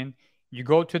 million. You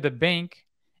go to the bank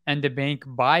and the bank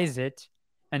buys it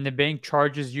and the bank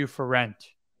charges you for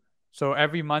rent. So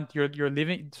every month you're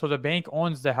living, so the bank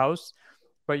owns the house,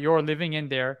 but you're living in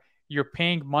there. You're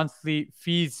paying monthly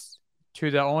fees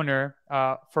to the owner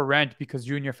for rent because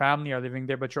you and your family are living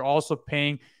there, but you're also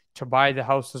paying to buy the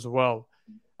house as well.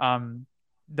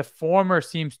 The former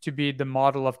seems to be the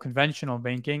model of conventional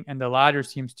banking, and the latter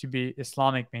seems to be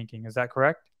Islamic banking. Is that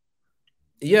correct?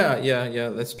 Yeah,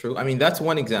 that's true. I mean, that's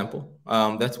one example.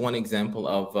 That's one example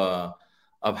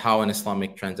of how an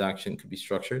Islamic transaction could be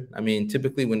structured. I mean,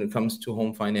 typically when it comes to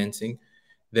home financing,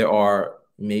 there are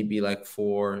maybe like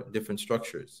 4 different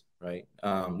structures, right?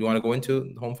 You want to go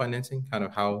into home financing, kind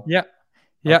of how? Yeah.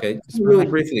 Okay, just really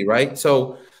briefly, right?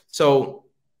 So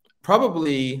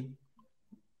probably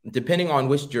depending on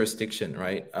which jurisdiction,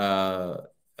 right?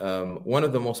 One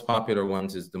of the most popular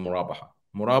ones is the murabaha.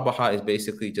 Murabaha is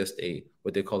basically just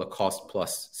what they call a cost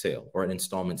plus sale or an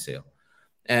installment sale.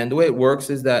 And the way it works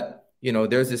is that,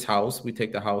 there's this house. We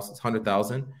take the house, it's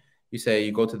 100,000.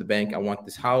 You go to the bank, I want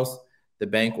this house. The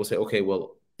bank will say, okay,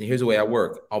 well, here's the way I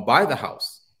work. I'll buy the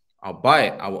house. I'll buy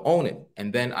it. I will own it.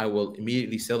 And then I will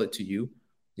immediately sell it to you,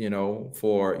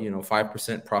 for,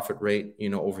 5% profit rate,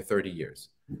 over 30 years.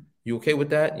 You okay with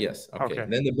that? Yes. Okay.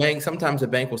 Then sometimes the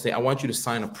bank will say, I want you to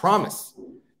sign a promise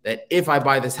that if I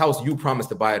buy this house, you promise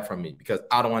to buy it from me because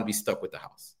I don't want to be stuck with the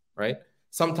house, right?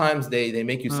 Sometimes they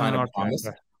make you sign a promise,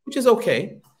 which is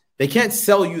okay. They can't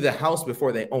sell you the house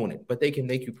before they own it, but they can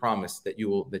make you promise that you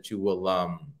will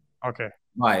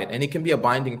buy it. And it can be a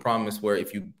binding promise where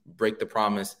if you break the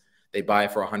promise, they buy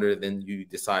it for 100, then you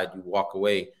decide you walk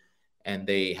away and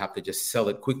they have to just sell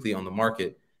it quickly on the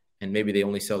market. And maybe they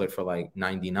only sell it for like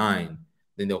 99.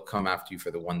 Then they'll come after you for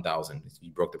the 1,000. If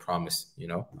you broke the promise,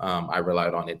 I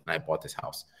relied on it and I bought this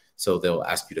house. So they'll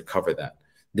ask you to cover that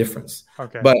difference.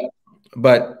 Okay.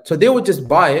 But so they would just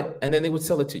buy it and then they would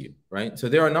sell it to you, right? So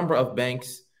there are a number of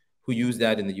banks who use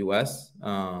that in the US.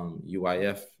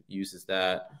 UIF uses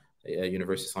that.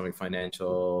 University Islamic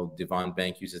Financial, Divan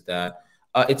Bank uses that.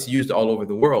 It's used all over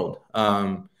the world.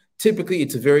 Typically,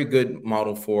 it's a very good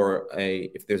model for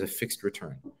if there's a fixed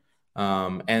return.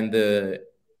 And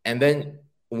then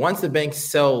once the bank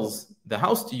sells the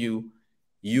house to you,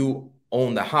 you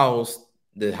own the house.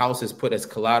 The house is put as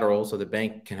collateral, so the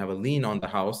bank can have a lien on the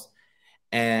house.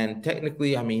 And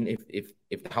technically, I mean,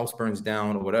 if the house burns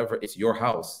down or whatever, it's your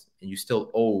house and you still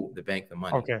owe the bank the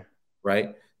money, Okay.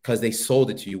 right? Because they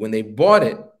sold it to you. When they bought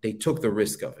it, they took the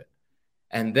risk of it.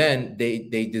 And then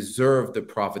they deserve the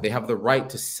profit. They have the right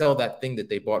to sell that thing that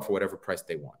they bought for whatever price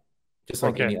they want, just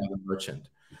like any other merchant.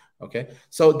 Okay.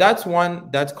 So that's one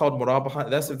that's called murabaha.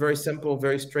 That's a very simple,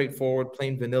 very straightforward,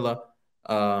 plain vanilla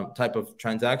type of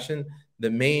transaction. The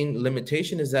main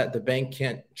limitation is that the bank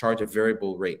can't charge a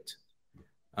variable rate.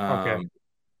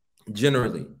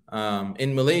 Generally,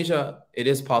 in Malaysia, it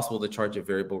is possible to charge a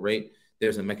variable rate.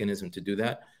 There's a mechanism to do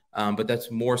that, but that's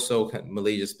more so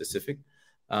Malaysia specific.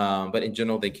 But in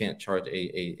general, they can't charge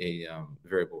a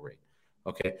variable rate.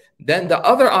 Okay. Then the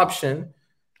other option.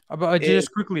 But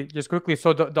just quickly.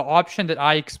 So the option that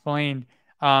I explained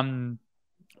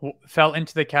fell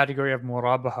into the category of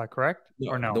murabaha, correct?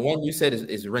 No, or no? The one you said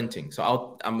is renting.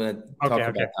 So I'm going to talk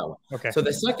about that one. Okay. So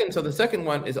the second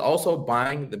one is also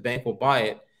buying. The bank will buy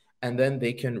it, and then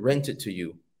they can rent it to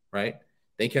you, right?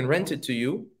 They can rent it to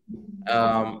you.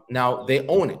 Now they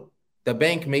own it. The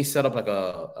bank may set up like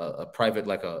a private,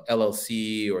 like a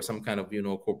LLC or some kind of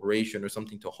corporation or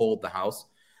something to hold the house.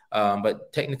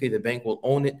 But technically, the bank will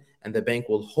own it, and the bank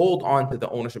will hold on to the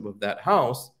ownership of that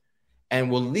house,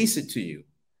 and will lease it to you.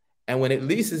 And when it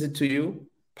leases it to you,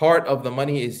 part of the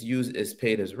money is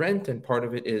paid as rent, and part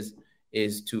of it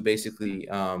is to basically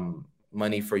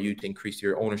money for you to increase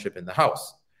your ownership in the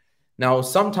house. Now,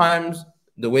 sometimes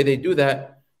the way they do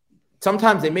that,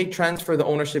 sometimes they may transfer the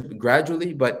ownership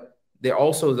gradually, but there's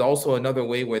also another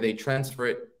way where they transfer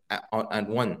it at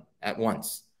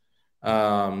once.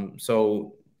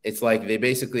 So it's like they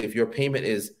basically, if your payment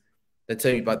is, let's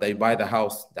say they buy the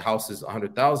house is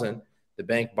 100,000, the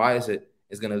bank buys it,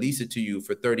 is going to lease it to you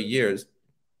for 30 years.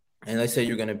 And let's say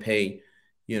you're going to pay,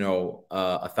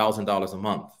 $1,000 a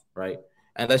month, right?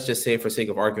 And let's just say, for sake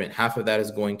of argument, half of that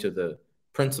is going to the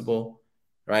principal,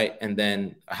 right? And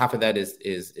then half of that is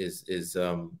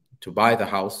to buy the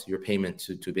house, your payment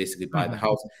to basically buy the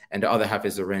house, and the other half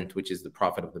is the rent, which is the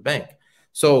profit of the bank.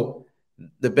 So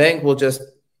the bank will just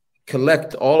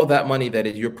collect all of that money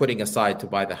that you're putting aside to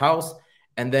buy the house,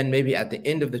 and then maybe at the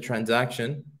end of the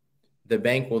transaction, the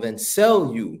bank will then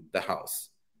sell you the house,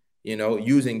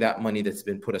 using that money that's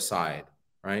been put aside,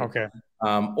 right? Okay.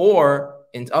 Or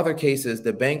in other cases,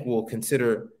 the bank will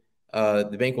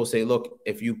say, look,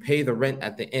 if you pay the rent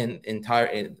at the end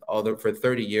for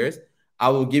 30 years, I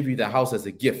will give you the house as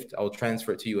a gift. I will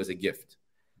transfer it to you as a gift.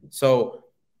 So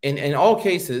in all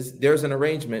cases, there's an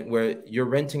arrangement where you're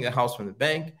renting the house from the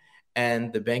bank,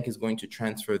 and the bank is going to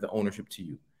transfer the ownership to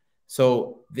you.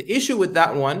 So the issue with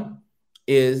that one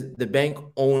is the bank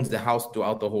owns the house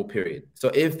throughout the whole period. So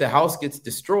if the house gets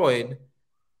destroyed,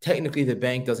 technically the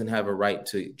bank doesn't have a right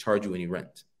to charge you any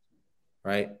rent,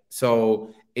 right?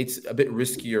 So it's a bit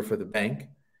riskier for the bank.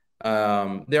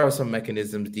 There are some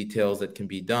mechanisms, details that can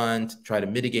be done to try to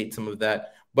mitigate some of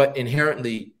that. But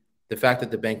inherently, the fact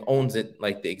that the bank owns it,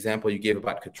 like the example you gave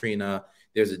about Katrina,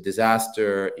 there's a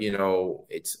disaster,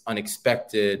 it's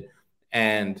unexpected,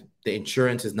 and the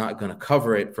insurance is not going to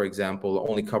cover it, for example, it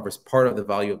only covers part of the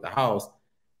value of the house.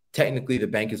 Technically, the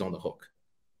bank is on the hook.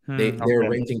 They're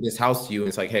renting this house to you, and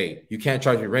it's like, hey, you can't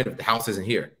charge me rent if the house isn't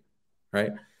here,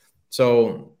 right?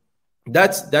 So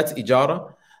that's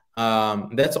ijara.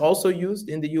 That's also used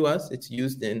in the US. It's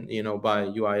used in, by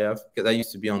UIF, because I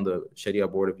used to be on the Sharia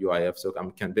board of UIF, so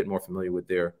I'm kind of a bit more familiar with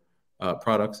their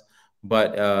products.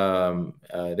 But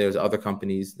there's other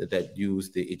companies that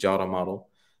use the ijara model.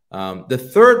 The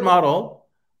third model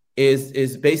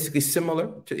is basically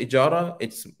similar to ijara.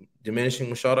 It's diminishing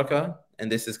musharaka,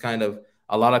 and this is kind of,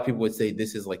 a lot of people would say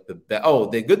this is like the best. Oh,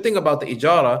 the good thing about the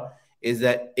ijara is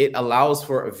that it allows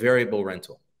for a variable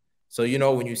rental. So,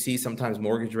 when you see sometimes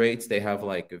mortgage rates, they have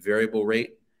like a variable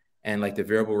rate, and like the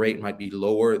variable rate might be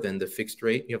lower than the fixed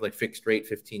rate. You have like fixed rate,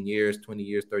 15 years, 20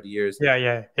 years, 30 years.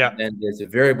 Yeah. And then there's a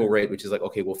variable rate, which is like,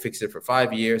 okay, we'll fix it for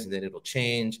 5 years and then it'll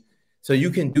change. So you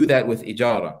can do that with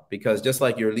ijara, because just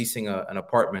like you're leasing an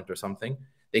apartment or something,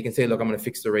 they can say, look, I'm going to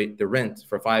fix the rent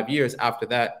for 5 years. After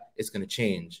that, it's going to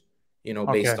change,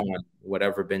 based on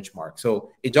whatever benchmark.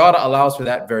 So ijara allows for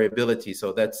that variability.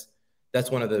 So that's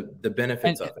one of the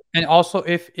benefits of it. And also,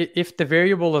 if the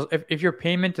variable is, if your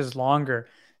payment is longer,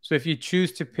 so if you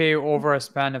choose to pay over a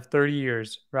span of 30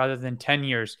 years rather than 10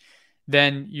 years,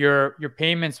 then your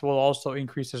payments will also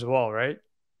increase as well, right?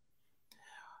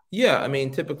 Yeah, I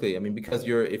mean, typically, because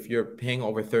if you're paying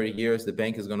over 30 years, the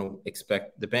bank is going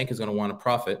to want a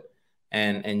profit,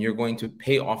 and you're going to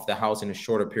pay off the house in a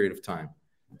shorter period of time.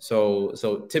 So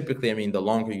typically, the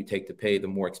longer you take to pay, the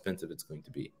more expensive it's going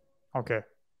to be. Okay.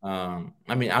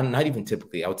 I mean, I'm not even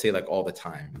typically, I would say like all the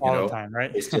time, All the time,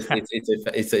 right? it's just,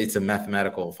 it's a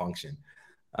mathematical function.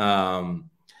 Um,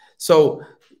 so,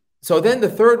 so then the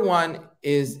third one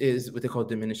is what they call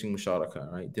diminishing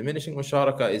musharaka, right? Diminishing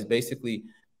musharaka is basically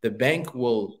the bank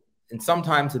will, and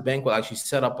sometimes the bank will actually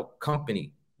set up a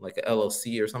company like a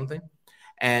LLC or something,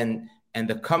 and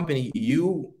the company,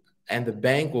 you and the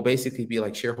bank will basically be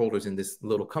like shareholders in this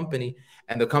little company,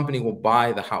 and the company will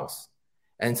buy the house.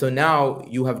 And so now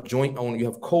you have joint own, you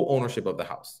have co-ownership of the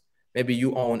house. Maybe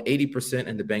you own 80%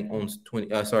 and the bank owns 20,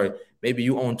 maybe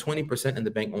you own 20% and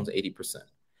the bank owns 80%.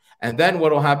 And then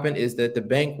what will happen is that the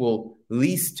bank will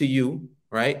lease to you,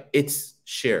 right, its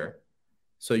share.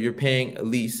 So you're paying a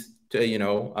lease to,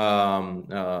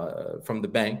 from the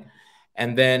bank.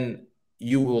 And then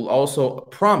you will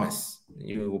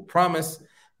promise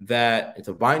that it's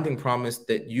a binding promise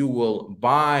that you will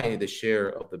buy the share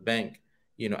of the bank,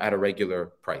 at a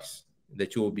regular price,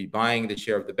 that you will be buying the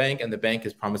share of the bank, and the bank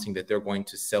is promising that they're going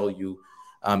to sell you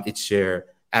its share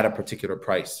at a particular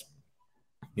price,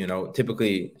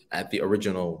 typically at the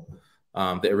original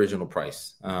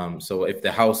price. So if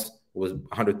the house was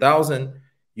 100,000,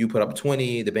 you put up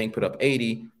 20, the bank put up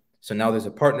 80. So now there's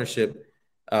a partnership.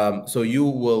 So you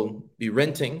will be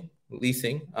leasing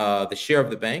the share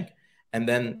of the bank, and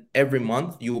then every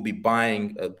month you will be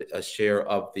buying a share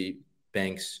of the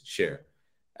bank's share.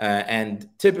 And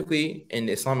typically in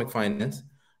Islamic finance,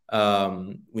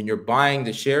 when you're buying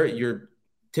the share,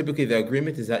 typically the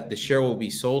agreement is that the share will be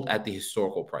sold at the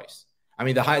historical price. I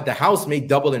mean, the house may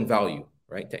double in value,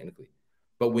 right, technically,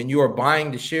 but when you are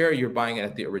buying the share, you're buying it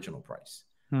at the original price.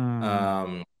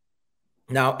 Now,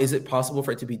 is it possible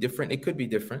for it to be different? It could be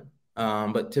different,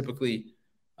 but typically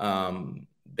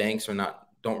banks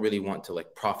don't really want to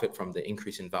profit from the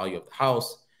increase in value of the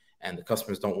house, and the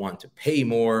customers don't want to pay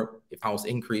more if house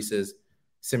increases.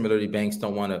 Similarly, banks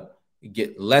don't want to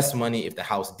get less money if the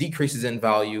house decreases in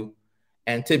value.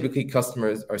 And typically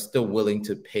customers are still willing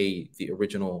to pay the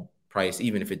original price,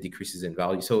 even if it decreases in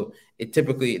value. So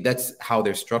that's how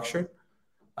they're structured.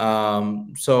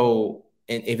 And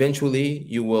eventually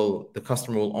the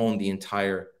customer will own the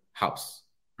entire house,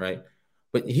 right?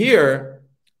 But here,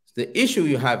 the issue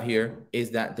you have here is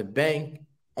that the bank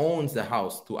owns the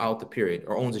house throughout the period,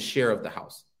 or owns a share of the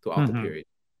house throughout the period.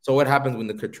 So what happens when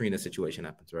the Katrina situation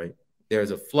happens, right?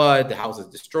 There's a flood, the house is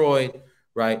destroyed,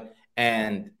 right?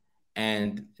 And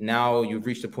now you've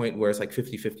reached a point where it's like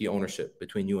 50-50 ownership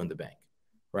between you and the bank,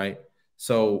 right?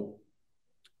 So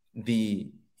the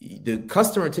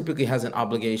customer typically has an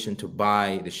obligation to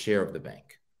buy the share of the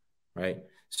bank, right?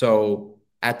 So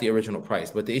at the original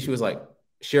price. But the issue is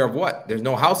share of what? There's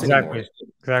no house anymore.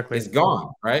 Exactly. It's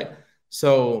gone, right?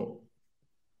 So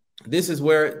this is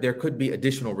where there could be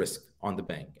additional risk on the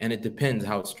bank, and it depends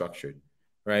how it's structured,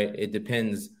 right? It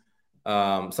depends.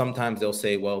 Sometimes they'll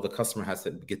say, well, the customer has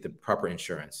to get the proper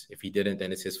insurance. If he didn't,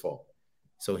 then it's his fault.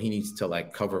 So he needs to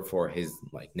cover for his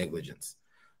negligence.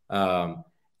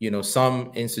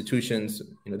 Some institutions,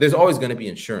 there's always going to be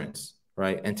insurance,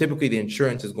 right? And typically the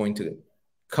insurance is going to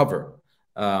cover.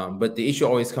 But the issue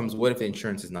always comes, what if the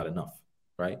insurance is not enough,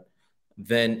 right?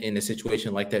 Then in a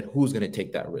situation like that, who's going to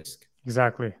take that risk?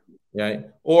 Exactly. Right.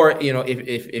 Or,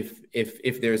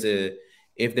 if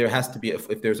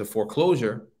there's a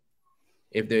foreclosure,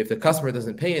 if the customer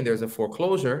doesn't pay and there's a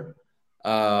foreclosure,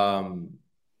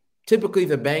 typically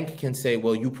the bank can say,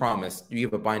 well, you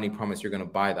have a binding promise, you're going to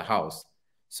buy the house.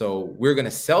 So we're going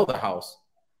to sell the house,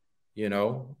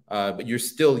 but you're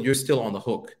still on the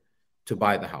hook to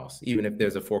buy the house, even if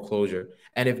there's a foreclosure.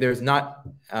 And if there's not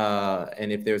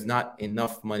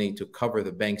enough money to cover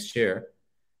the bank's share,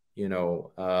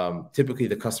 typically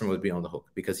the customer would be on the hook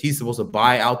because he's supposed to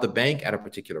buy out the bank at a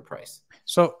particular price.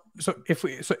 So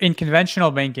in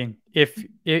conventional banking, if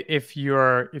you've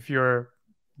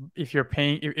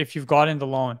gotten the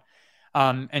loan,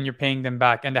 and you're paying them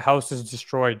back and the house is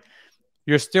destroyed,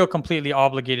 you're still completely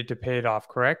obligated to pay it off,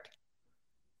 correct?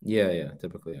 Yeah,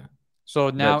 typically, yeah. So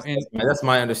now that's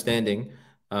my understanding,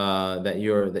 that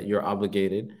you're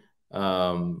obligated,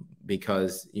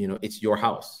 because it's your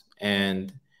house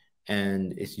and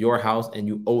it's your house and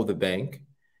you owe the bank.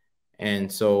 And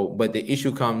so, but the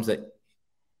issue comes that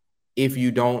if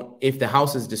the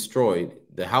house is destroyed,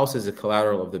 the house is a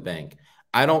collateral of the bank.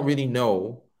 I don't really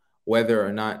know whether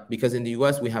or not, because in the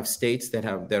US we have states that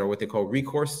are what they call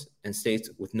recourse and states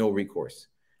with no recourse.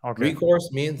 Okay.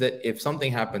 Recourse means that if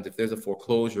something happens, if there's a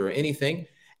foreclosure or anything,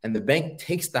 and the bank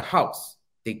takes the house,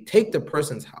 they take the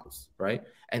person's house, right?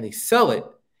 And they sell it.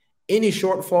 Any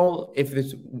shortfall, if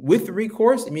it's with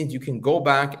recourse, it means you can go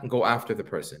back and go after the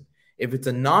person. If it's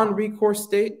a non-recourse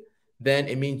state, then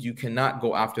it means you cannot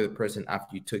go after the person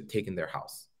after you taken their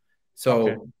house.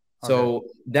 Okay. So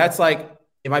that's like,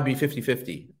 it might be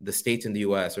 50-50, the states in the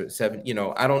US, or seven,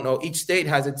 I don't know. Each state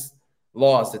has its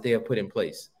laws that they have put in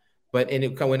place. But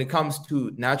when it comes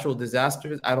to natural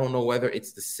disasters, I don't know whether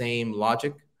it's the same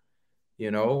logic,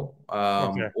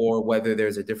 or whether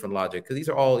there's a different logic. Because these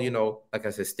are all, like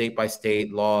I said, state by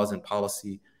state laws and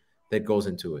policy that goes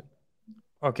into it.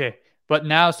 Okay. But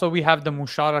now, so we have the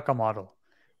Musharaka model.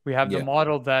 We have the Yeah.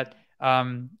 model that,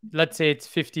 let's say it's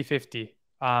 50-50.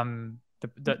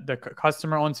 The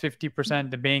customer owns 50%,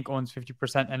 the bank owns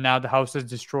 50%, and now the house is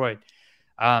destroyed.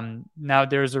 Now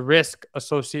there's a risk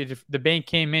associated. The bank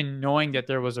came in knowing that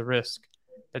there was a risk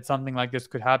that something like this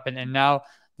could happen, and now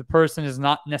the person is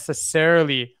not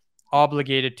necessarily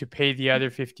obligated to pay the other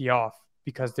 50 off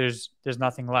because there's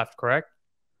nothing left. Correct?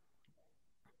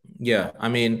 Yeah, I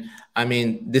mean,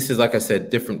 this is, like I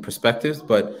said, different perspectives,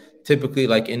 but typically,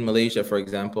 like in Malaysia, for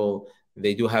example,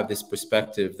 they do have this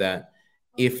perspective that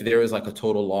if there is like a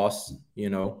total loss,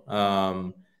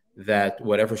 that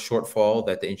whatever shortfall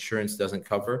that the insurance doesn't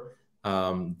cover,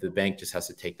 the bank just has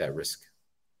to take that risk.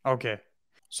 Okay.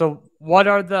 So what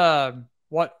are the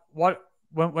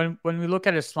when we look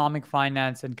at Islamic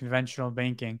finance and conventional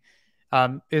banking,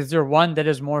 is there one that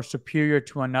is more superior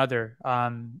to another?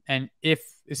 And if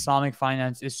Islamic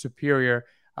finance is superior,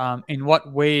 in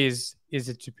what ways is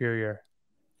it superior?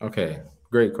 Okay,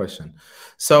 great question.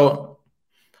 So,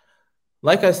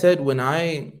 like I said, when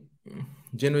I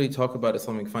generally talk about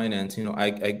Islamic finance,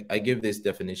 I give this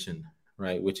definition,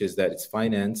 right, which is that it's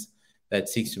finance that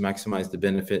seeks to maximize the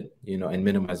benefit, and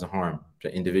minimize the harm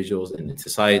to individuals and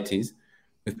societies,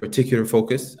 with particular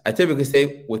focus. I typically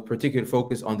say with particular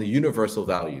focus on the universal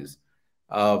values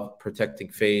of protecting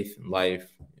faith,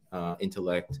 life,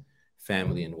 intellect,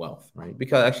 family, and wealth, right?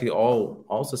 Because actually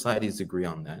all societies agree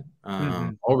on that.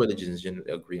 All religions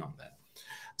generally agree on that.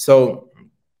 So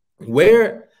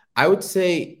where I would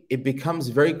say it becomes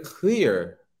very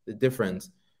clear, the difference,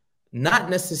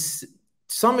 not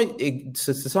necessarily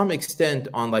to some extent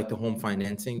on like the home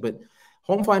financing, but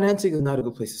home financing is not a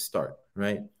good place to start,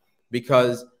 right?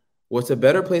 Because what's a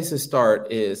better place to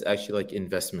start is actually like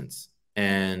investments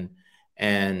and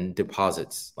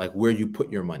deposits, like where you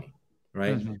put your money,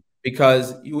 right?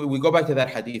 Because we go back to that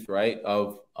hadith, right,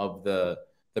 of the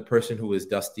person who is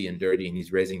dusty and dirty and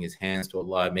he's raising his hands to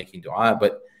Allah, making dua,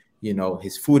 but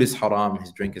his food is haram,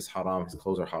 his drink is haram, his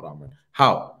clothes are haram.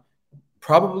 How?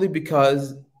 Probably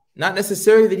because not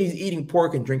necessarily that he's eating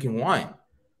pork and drinking wine,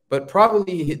 but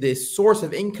probably the source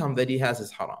of income that he has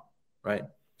is haram, right?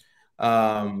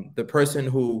 The person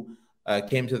who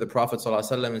came to the Prophet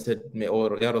ﷺ and said, Ya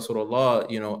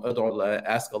Rasulullah,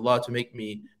 ask Allah to make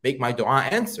my dua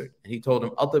answered. And he told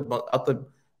him,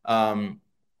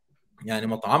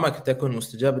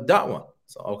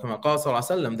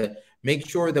 that make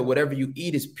sure that whatever you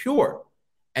eat is pure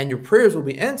and your prayers will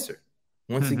be answered.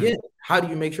 Once again, how do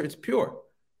you make sure it's pure,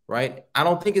 right? I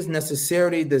don't think it's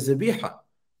necessarily the zabiha.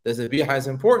 The zabiha is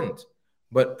important,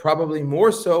 but probably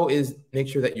more so is make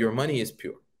sure that your money is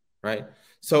pure, right?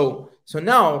 So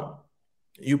now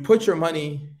you put your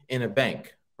money in a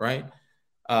bank, right?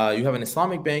 You have an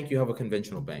Islamic bank, you have a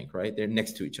conventional bank, right? They're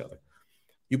next to each other.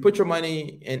 You put your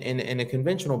money in a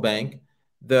conventional bank.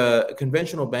 The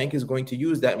conventional bank is going to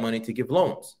use that money to give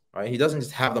loans, right? He doesn't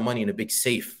just have the money in a big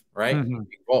safe, right?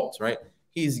 Big vaults, right?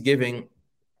 He's giving,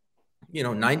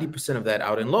 90% of that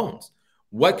out in loans.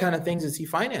 What kind of things is he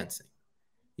financing?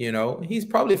 He's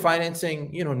probably financing,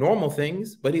 normal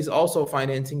things, but he's also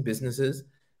financing businesses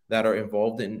that are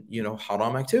involved in,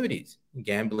 haram activities,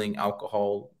 gambling,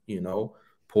 alcohol,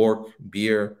 pork,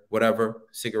 beer, whatever,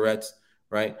 cigarettes,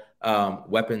 right?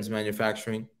 Weapons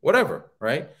manufacturing, whatever,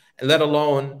 right? And let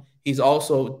alone, he's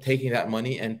also taking that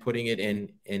money and putting it in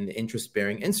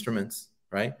interest-bearing instruments,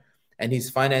 right? And he's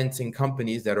financing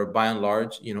companies that are by and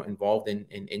large, involved in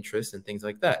interest and things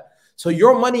like that. So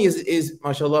your money is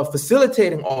mashallah,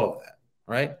 facilitating all of that,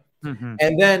 right?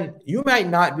 And then you might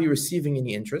not be receiving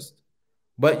any interest,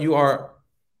 but you are,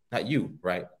 not you,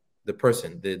 right? The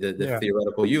person, the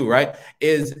theoretical you, right,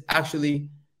 is actually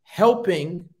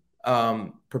helping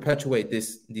perpetuate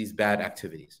these bad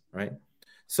activities, right?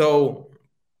 So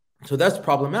that's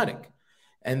problematic.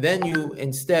 And then you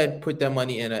instead put that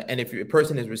money in and if your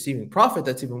person is receiving profit,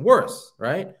 that's even worse,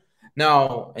 right?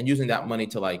 Now, and using that money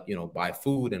to buy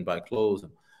food and buy clothes.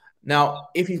 Now,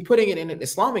 if he's putting it in an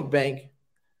Islamic bank,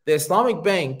 the Islamic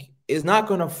bank is not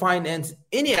going to finance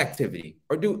any activity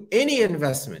or do any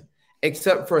investment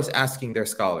except for us asking their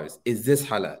scholars, is this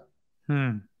halal?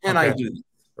 Can I do this,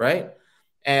 right?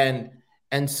 And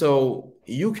so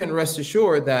you can rest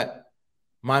assured that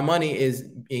my money is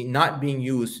not being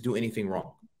used to do anything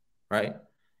wrong, right?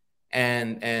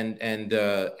 And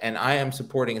I am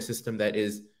supporting a system that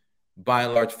is by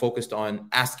and large focused on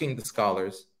asking the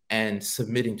scholars and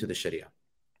submitting to the Sharia,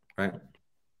 right?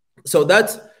 So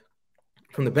that's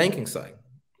from the banking side,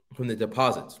 from the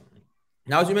deposits.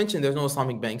 Now, as you mentioned, there's no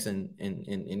Islamic banks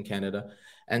in Canada,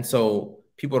 and so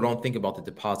people don't think about the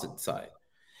deposit side.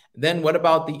 Then what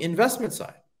about the investment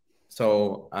side?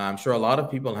 So I'm sure a lot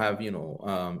of people have,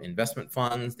 investment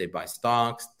funds, they buy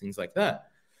stocks, things like that.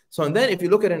 So, and then if you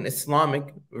look at an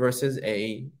Islamic versus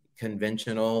a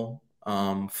conventional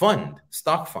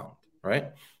stock fund,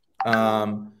 right?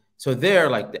 So they're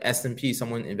like the S&P,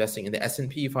 someone investing in the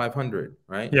S&P 500,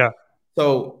 right? Yeah.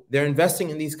 So they're investing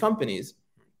in these companies.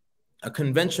 A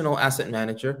conventional asset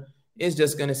manager is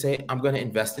just going to say, I'm going to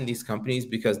invest in these companies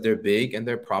because they're big and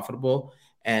they're profitable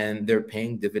and they're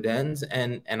paying dividends,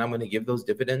 and I'm going to give those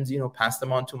dividends, pass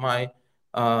them on to my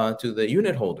to the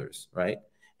unit holders, right?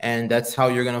 And that's how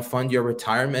you're going to fund your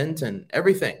retirement and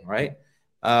everything, right?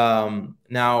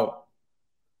 Now,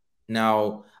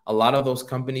 a lot of those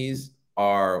companies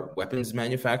are weapons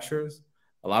manufacturers.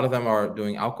 A lot of them are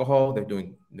doing alcohol. They're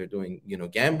doing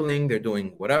gambling. They're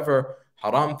doing whatever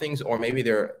haram things, or maybe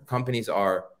their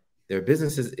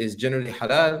businesses is generally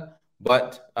halal,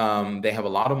 but they have a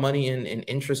lot of money in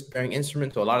interest-bearing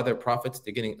instruments. So a lot of their profits,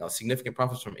 they're getting significant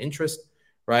profits from interest,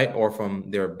 right? Or from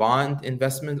their bond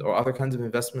investments or other kinds of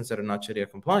investments that are not Sharia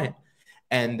compliant.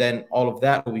 And then all of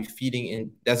that will be feeding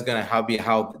in. That's going to be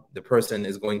how the person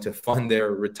is going to fund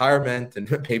their retirement and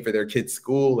pay for their kids'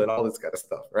 school and all this kind of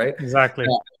stuff, right? Exactly.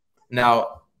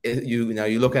 Now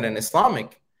you look at an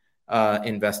Islamic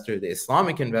investor. The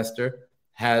Islamic investor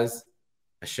has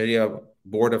a Sharia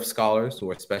board of scholars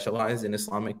who are specialized in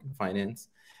Islamic finance,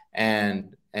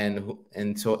 and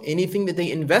so anything that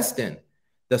they invest in,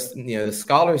 the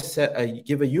scholars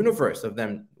give a universe of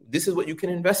them. This is what you can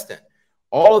invest in.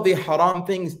 All of the haram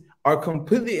things are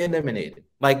completely eliminated.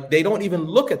 Like they don't even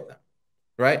look at them,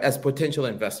 right, as potential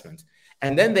investments.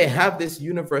 And then they have this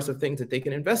universe of things that they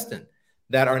can invest in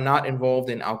that are not involved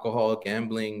in alcohol,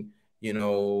 gambling,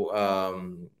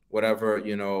 whatever,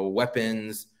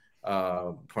 weapons,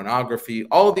 pornography,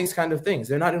 all of these kind of things.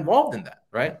 They're not involved in that,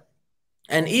 right?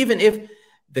 And even if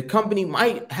the company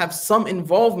might have some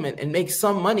involvement and make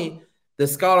some money, the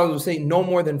scholars will say no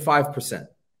more than 5%.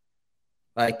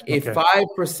 Like if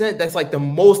 5%, that's like the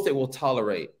most it will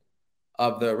tolerate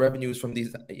of the revenues from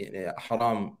these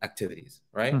haram activities,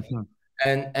 right? Mm-hmm.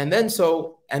 And then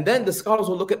the scholars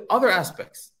will look at other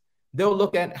aspects. They'll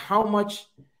look at how much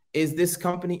is this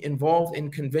company involved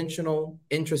in conventional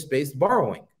interest-based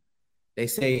borrowing. They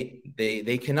say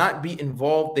they cannot be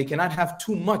involved. They cannot have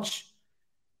too much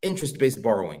interest-based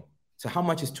borrowing. So how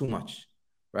much is too much,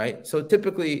 right? So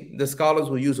typically the scholars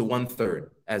will use a 1/3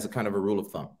 as a kind of a rule of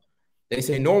thumb. They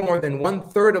say no more than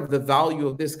 1/3 of the value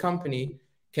of this company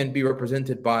can be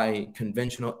represented by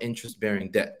conventional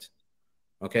interest-bearing debt,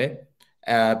 okay?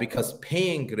 Because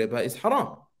paying riba is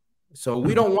haram. So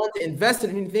we don't want to invest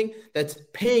in anything that's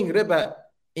paying riba,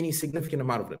 any significant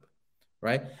amount of riba,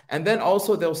 right? And then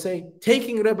also they'll say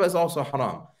taking riba is also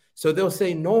haram. So they'll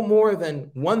say no more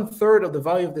than 1/3 of the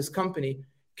value of this company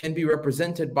can be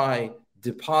represented by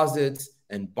deposits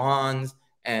and bonds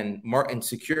and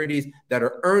securities that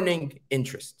are earning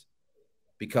interest,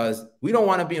 because we don't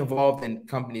want to be involved in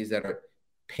companies that are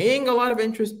paying a lot of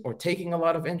interest or taking a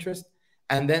lot of interest.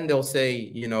 And then they'll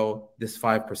say, this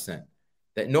 5%,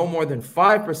 that no more than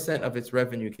 5% of its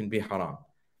revenue can be haram.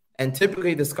 And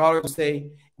typically the scholars will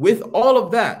say, with all of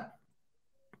that,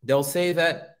 they'll say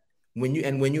that when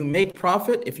you make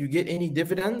profit, if you get any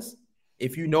dividends,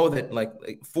 if you know that like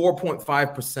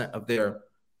 4.5% of their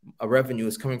revenue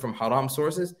is coming from haram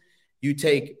sources, you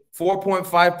take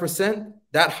 4.5%,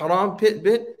 that haram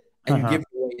bit, and you give it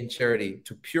away in charity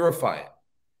to purify it,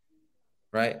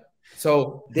 right?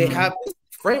 So they have this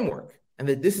framework, and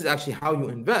that this is actually how you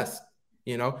invest,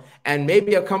 and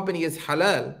maybe a company is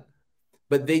halal,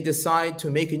 but they decide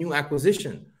to make a new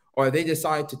acquisition, or they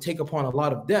decide to take upon a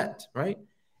lot of debt, right?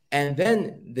 And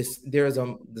then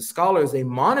the scholars, they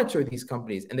monitor these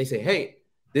companies and they say, hey,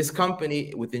 this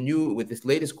company with this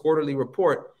latest quarterly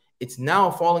report, it's now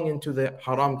falling into the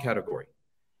haram category.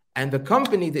 And the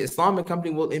Islamic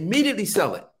company will immediately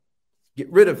sell it, get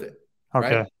rid of it,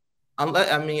 right?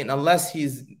 Unless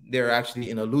they're actually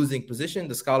in a losing position,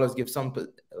 the scholars give some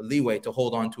leeway to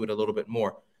hold on to it a little bit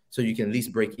more so you can at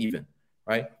least break even,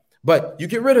 right? But you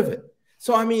get rid of it.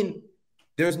 So,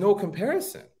 there's no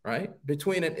comparison, right,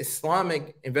 between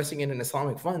investing in an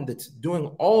Islamic fund that's doing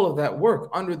all of that work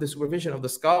under the supervision of the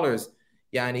scholars,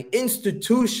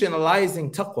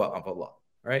 institutionalizing taqwa of Allah,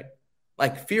 right?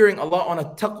 like fearing Allah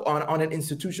on an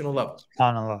institutional level.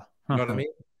 SubhanAllah. You know what I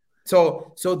mean?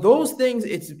 So those things,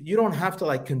 you don't have to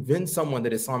like convince someone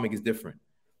that Islamic is different.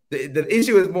 The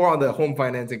issue is more on the home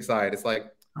financing side. It's like,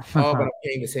 oh, but I'm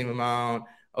paying the same amount.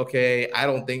 Okay, I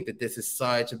don't think that this is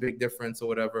such a big difference or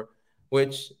whatever.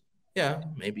 Which, yeah,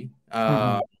 maybe.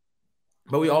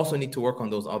 But we also need to work on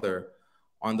those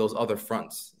other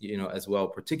fronts, as well,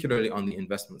 particularly on the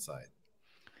investment side.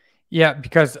 Yeah,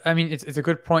 because I mean, it's a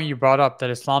good point you brought up that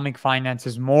Islamic finance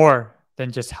is more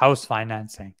than just house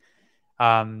financing.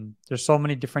 There's so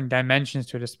many different dimensions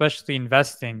to it, especially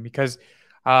investing, because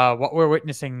what we're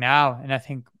witnessing now, and I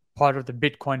think part of the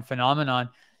Bitcoin phenomenon,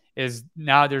 is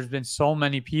now there's been so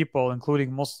many people,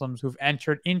 including Muslims, who've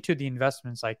entered into the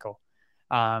investment cycle.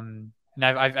 And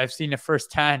I've seen it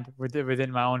firsthand within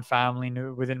my own family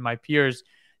and within my peers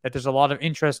that there's a lot of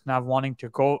interest now wanting to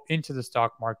go into the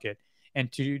stock market and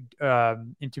to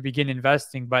begin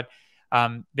investing. But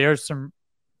there's some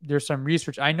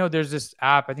research. I know there's this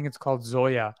app, I think it's called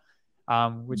Zoya,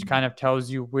 which kind of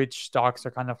tells you which stocks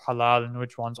are kind of halal and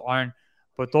which ones aren't.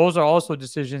 But those are also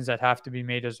decisions that have to be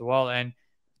made as well. And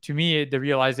to me, the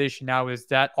realization now is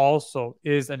that also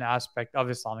is an aspect of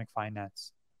Islamic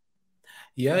finance.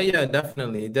 Yeah,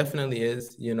 definitely. It definitely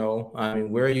is, I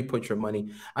mean, where you put your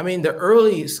money. I mean, the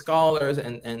early scholars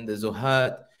and the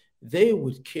Zuhad, they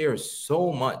would care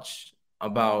so much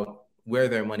about where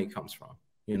their money comes from,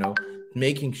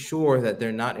 making sure that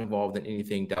they're not involved in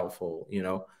anything doubtful,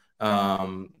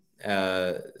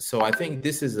 so I think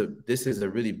this is a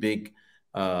really big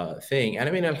thing. And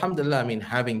I mean, alhamdulillah, I mean,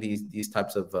 having these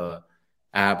types of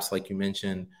apps, like you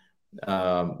mentioned,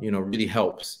 really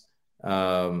helps.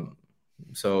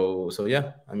 So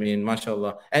yeah, I mean,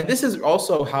 mashallah. And this is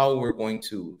also how we're going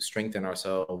to strengthen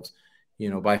ourselves,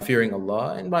 by fearing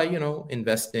Allah and by,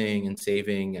 investing and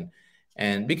saving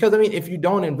and because I mean, if you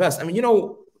don't invest, I mean,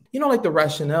 like the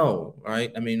rationale,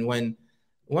 right? I mean, when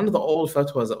one of the old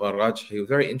fatwas of Ar-Rajhi was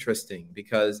very interesting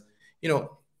because,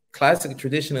 classic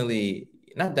traditionally,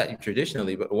 not that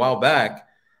traditionally, but a while back,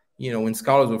 when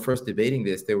scholars were first debating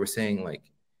this, they were saying like,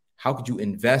 how could you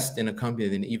invest in a company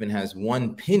that even has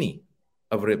 1 penny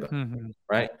of riba,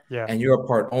 right? Yeah. And you're a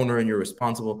part owner and you're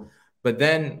responsible. But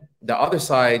then the other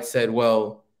side said,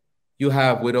 well, you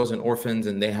have widows and orphans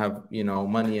and they have,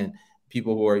 money and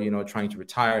people who are, trying to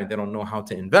retire and they don't know how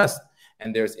to invest.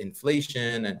 And there's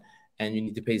inflation and you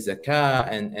need to pay zakah.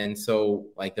 And so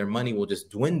like their money will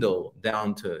just dwindle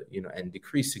down to, and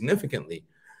decrease significantly.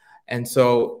 And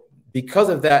so because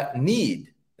of that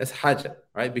need, that's hajat,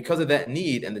 right? Because of that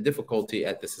need and the difficulty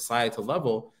at the societal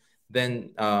level,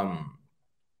 then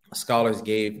scholars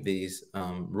gave these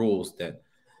rules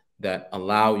that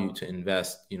allow you to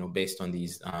invest, based on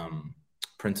these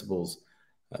principles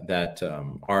that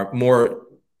are more,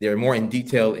 they're more in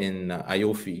detail in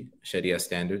AYOFI Sharia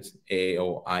standards,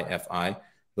 AOIFI.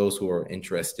 Those who are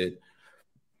interested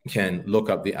can look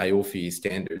up the AYOFI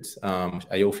standards,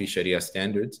 AYOFI Sharia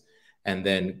standards, and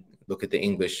then look at the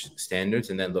English standards,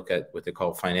 and then look at what they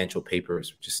call financial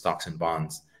papers, which is stocks and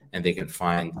bonds, and they can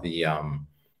find the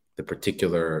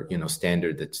particular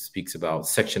standard that speaks about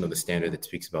section of the standard that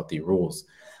speaks about the rules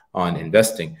on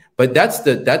investing. But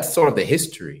that's sort of the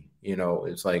history.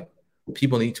 It's like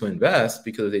people need to invest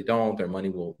because if they don't, their money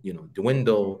will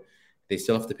dwindle. They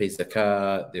still have to pay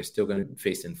zakah. They're still going to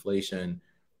face inflation,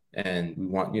 and we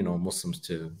want Muslims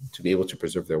to be able to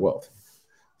preserve their wealth.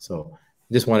 So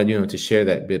I just wanted to share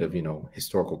that bit of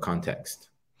historical context.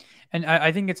 And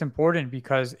I think it's important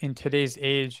because in today's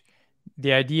age,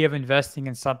 the idea of investing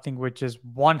in something which is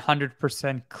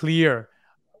 100% clear,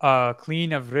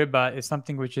 clean of riba is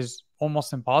something which is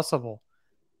almost impossible.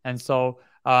 And so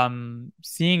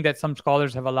seeing that some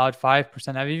scholars have allowed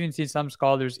 5%, I've even seen some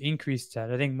scholars increase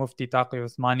that. I think Mufti Taqi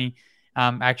Uthmani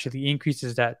actually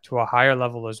increases that to a higher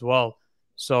level as well.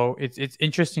 So it's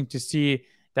interesting to see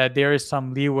that there is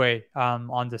some leeway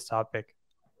on this topic.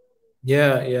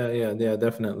 Yeah,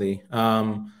 definitely.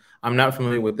 I'm not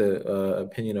familiar with the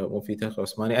opinion of Mufti Taqi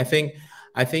Uthmani. I think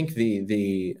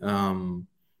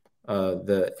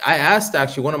I asked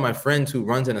actually one of my friends who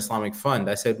runs an Islamic fund.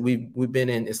 I said we've been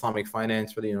in Islamic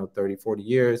finance for 30, 40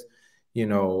 years,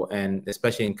 and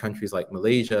especially in countries like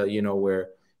Malaysia, where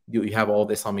you have all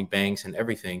the Islamic banks and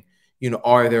everything.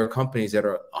 Are there companies that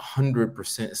are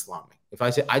 100% Islamic? If I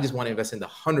say I just want to invest in the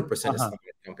 100% Islamic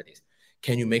companies,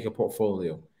 can you make a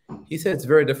portfolio? He said it's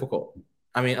very difficult.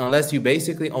 I mean, unless you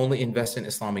basically only invest in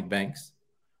Islamic banks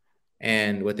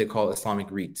and what they call Islamic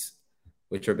REITs,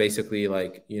 which are basically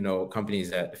like, companies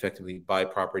that effectively buy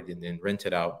property and then rent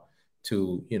it out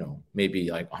to,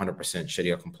 maybe like 100%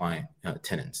 Sharia compliant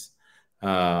tenants.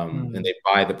 and they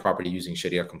buy the property using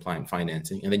Sharia compliant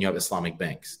financing. And then you have Islamic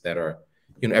banks that are,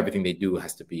 everything they do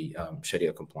has to be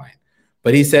Sharia compliant.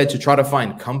 But he said to try to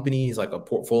find companies, like a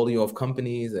portfolio of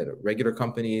companies that are regular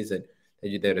companies that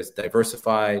is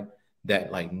diversified,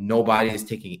 that like nobody is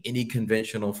taking any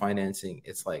conventional financing.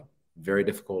 It's like very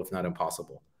difficult, if not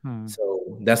impossible.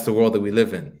 So that's the world that we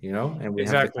live in, and we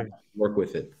have to kind of work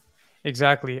with it.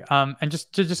 Exactly. And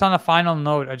just on a final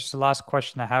note, just the last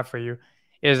question I have for you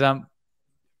is,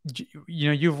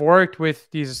 you've worked with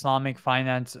these Islamic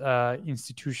finance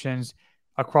institutions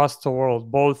across the world,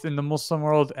 both in the Muslim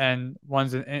world and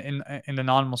ones in the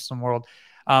non-Muslim world.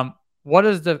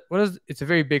 It's a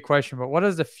very big question, but what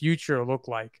does the future look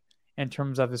like in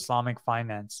terms of Islamic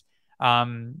finance?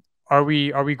 Are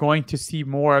we going to see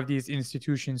more of these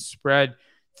institutions spread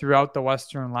throughout the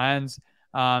Western lands?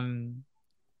 I'll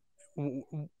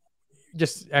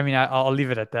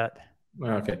leave it at that.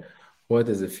 Okay. What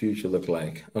does the future look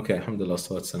like? Okay, alhamdulillah,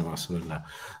 sallallahu.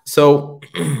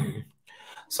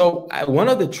 So one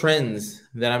of the trends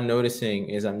that I'm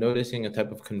noticing a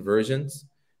type of convergence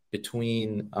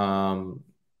between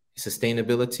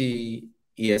sustainability,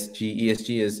 ESG.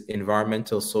 ESG is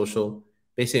environmental, social,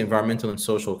 basically environmental and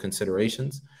social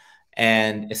considerations,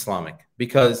 and Islamic,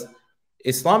 because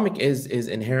Islamic is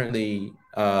inherently,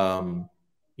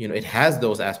 it has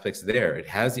those aspects there. It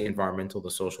has the environmental,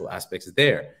 the social aspects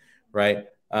there. Right.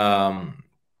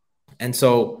 And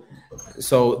so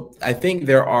I think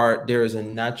there's a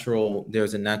natural,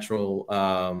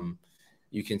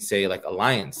 you can say, like,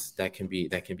 alliance that can be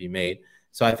made.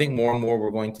 So I think more and more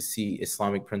we're going to see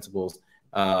Islamic principles,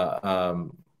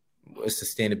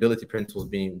 sustainability principles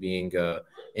being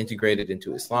integrated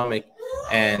into Islamic,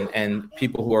 and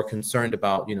people who are concerned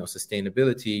about,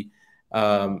 sustainability,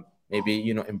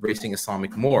 maybe, embracing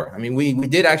Islamic more. I mean, we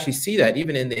did actually see that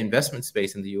even in the investment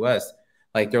space in the US.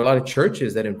 Like, there are a lot of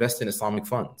churches that invest in Islamic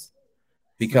funds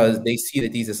because they see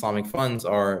that these Islamic funds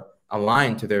are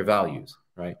aligned to their values,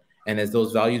 right? And as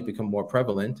those values become more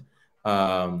prevalent,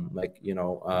 a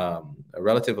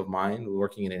relative of mine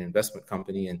working in an investment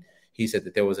company, and he said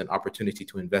that there was an opportunity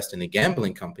to invest in a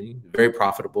gambling company, very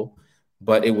profitable,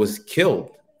 but it was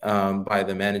killed by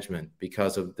the management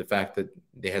because of the fact that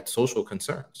they had social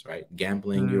concerns, right?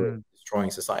 Gambling, you're destroying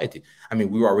society. I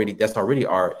mean, that's already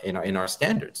in our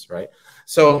standards, right?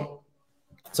 So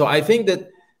I think that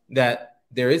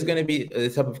there is going to be a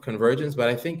type of convergence, but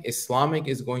I think Islamic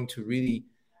is going to really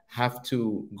have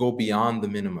to go beyond the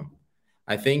minimum.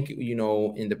 I think,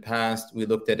 in the past we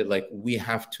looked at it like we're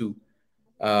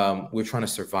trying to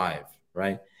survive,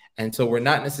 right? And so we're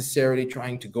not necessarily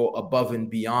trying to go above and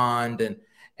beyond, and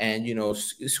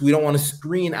so we don't want to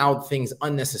screen out things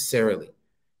unnecessarily.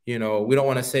 We don't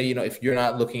want to say, if you're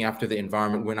not looking after the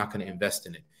environment, we're not going to invest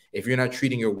in it. If you're not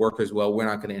treating your workers well, we're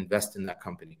not going to invest in that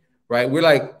company, right?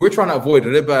 We're trying to avoid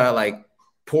riba, like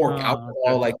pork,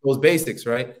 alcohol, like those basics,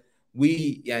 right?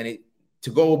 To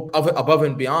go above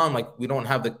and beyond, like, we don't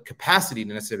have the capacity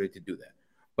necessarily to do that.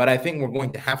 But I think we're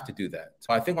going to have to do that.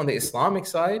 So I think on the Islamic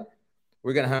side,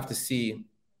 we're going to have to see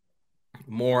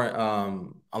more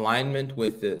alignment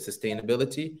with the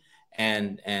sustainability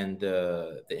and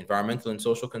the environmental and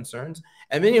social concerns.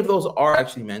 And many of those are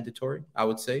actually mandatory, I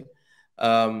would say.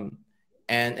 And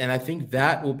I think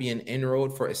that will be an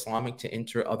inroad for Islamic to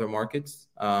enter other markets,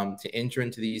 to enter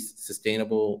into these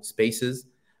sustainable spaces,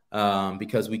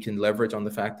 because we can leverage on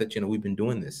the fact that, we've been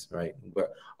doing this, right?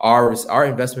 But our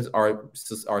investments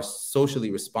are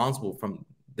socially responsible from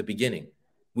the beginning.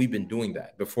 We've been doing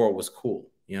that before it was cool,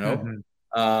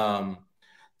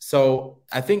 So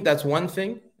I think that's one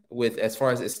thing with as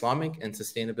far as Islamic and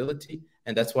sustainability,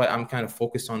 and that's why I'm kind of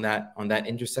focused on that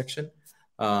intersection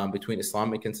between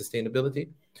Islamic and sustainability.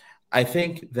 I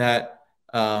think that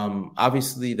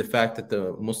obviously the fact that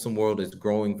the Muslim world is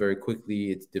growing very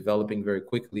quickly, it's developing very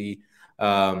quickly.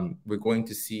 We're going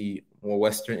to see more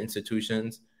Western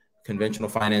institutions, conventional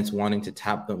finance, wanting to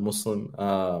tap the Muslim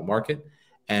market,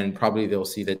 and probably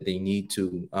they'll see that they need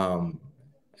to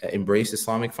embrace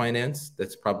Islamic finance.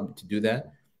 That's probably to do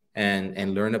that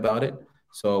and learn about it.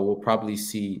 So we'll probably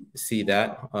see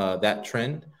that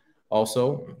trend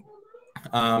also.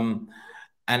 And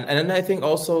then I think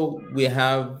also we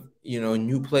have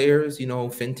new players,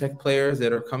 fintech players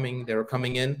that are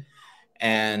coming in,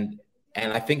 and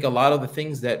I think a lot of the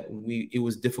things that it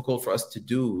was difficult for us to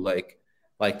do, like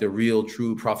the real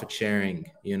true profit sharing,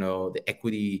 the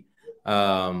equity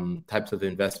types of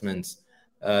investments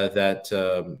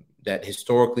that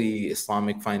historically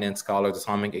Islamic finance scholars,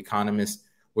 Islamic economists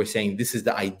were saying this is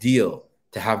the ideal,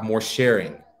 to have more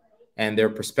sharing, and their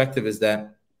perspective is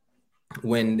that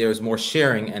when there's more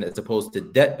sharing and as opposed to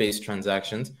debt-based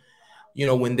transactions,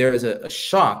 when there is a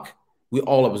shock, we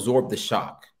all absorb the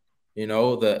shock.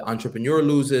 The entrepreneur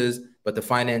loses, but the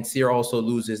financier also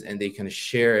loses, and they kind of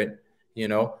share it.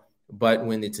 But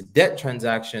when it's a debt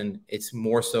transaction, it's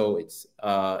more so it's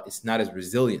not as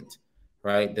resilient,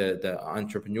 right? The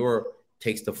entrepreneur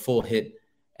takes the full hit,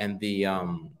 and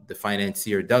the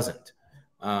financier doesn't.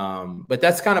 But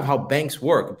that's kind of how banks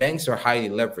work. Banks are highly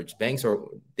leveraged.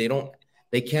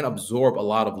 They can't absorb a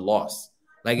lot of loss.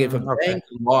 Like if a bank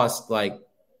lost like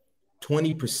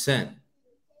 20%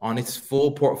 on its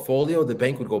full portfolio, the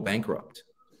bank would go bankrupt.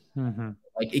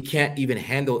 Like it can't even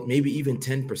handle maybe even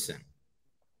 10%.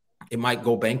 It might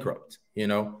go bankrupt,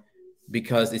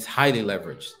 because it's highly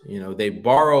leveraged. They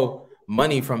borrow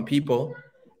money from people,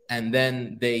 and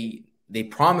then they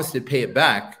promise to pay it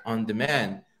back on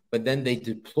demand, but then they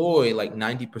deploy like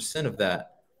 90% of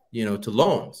that, to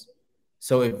loans.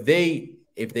 So if they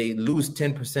lose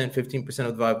 10%, 15% of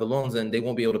the value of the loans, then they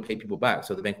won't be able to pay people back.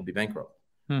 So the bank will be bankrupt.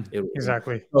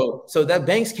 Exactly. So that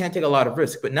banks can't take a lot of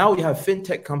risk. But now we have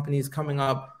fintech companies coming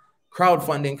up,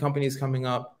 crowdfunding companies coming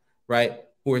up, right?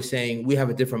 Who are saying we have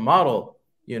a different model.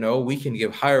 We can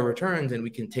give higher returns and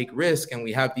we can take risk, and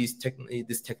we have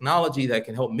this technology that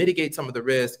can help mitigate some of the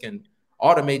risk and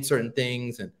automate certain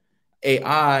things, and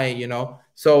AI.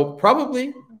 So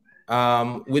probably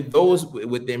with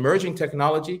the emerging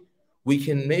technology, we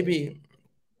can maybe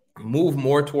move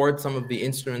more towards some of the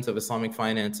instruments of Islamic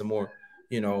finance, the more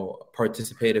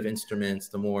participative instruments,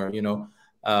 the more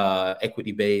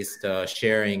equity-based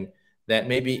sharing, that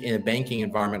maybe in a banking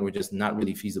environment were just not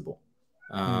really feasible.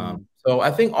 So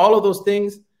I think all of those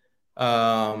things,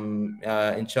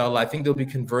 inshallah, I think there'll be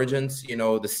convergence.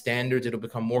 The standards, it'll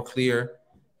become more clear.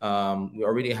 We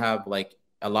already have like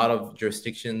a lot of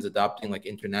jurisdictions adopting like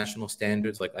international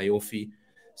standards like IOFI.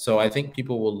 So I think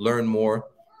people will learn more.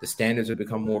 The standards will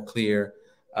become more clear.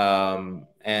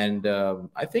 And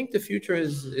I think the future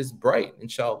is bright,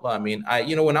 inshallah. I mean,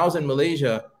 when I was in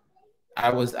Malaysia, I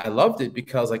loved it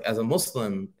because like as a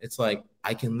Muslim, it's like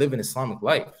I can live an Islamic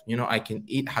life. I can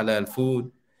eat halal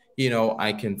food.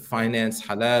 I can finance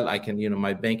halal. I can,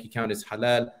 my bank account is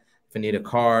halal. If I need a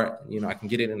car, I can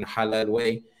get it in a halal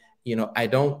way. I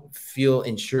don't feel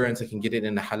insurance. I can get it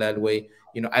in a halal way.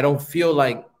 I don't feel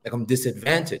like I'm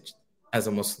disadvantaged as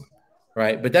a Muslim,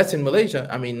 right? But that's in Malaysia.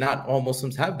 I mean, not all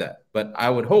Muslims have that. But I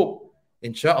would hope,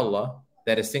 inshallah,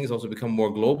 that as things also become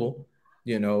more global,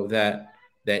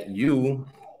 that you,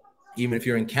 even if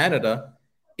you're in Canada,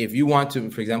 if you want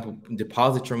to, for example,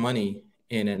 deposit your money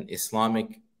in an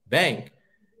Islamic bank,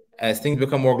 as things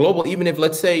become more global, even if,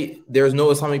 let's say, there's no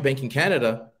Islamic bank in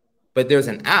Canada, but there's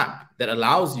an app that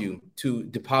allows you to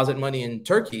deposit money in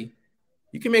Turkey,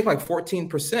 you can make like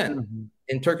 14%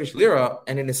 in Turkish lira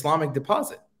and an Islamic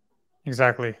deposit.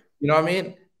 Exactly. You know what I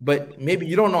mean? But maybe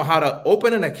you don't know how to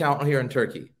open an account here in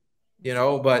Turkey,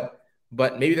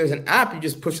 but maybe there's an app, you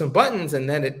just push some buttons, and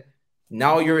then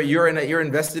now you're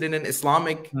invested in an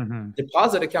Islamic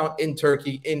deposit account in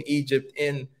Turkey, in Egypt,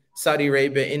 in Saudi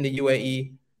Arabia, in the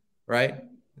UAE, right?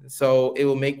 So it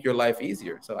will make your life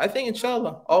easier. So I think,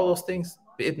 inshallah, all those things,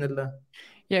 bi'idhnillah.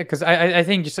 Yeah, because I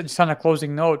think just on a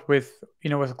closing note, with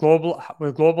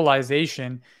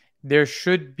globalization, there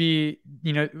should be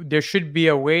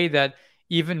a way that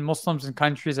even Muslims in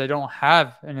countries that don't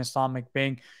have an Islamic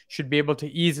bank should be able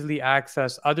to easily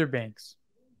access other banks,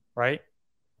 right?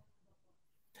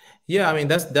 Yeah, I mean,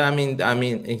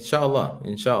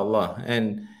 inshallah,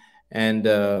 and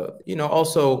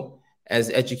also as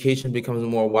education becomes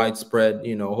more widespread,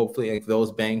 hopefully like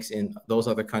those banks in those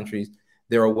other countries,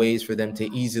 there are ways for them to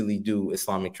easily do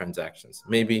Islamic transactions.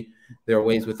 Maybe there are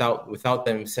ways without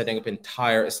them setting up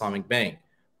entire Islamic bank,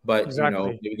 but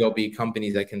Exactly. maybe there'll be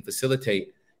companies that can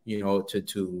facilitate,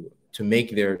 to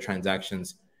make their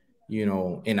transactions,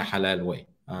 in a halal way.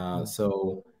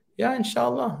 So yeah,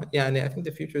 inshallah. Yeah, and I think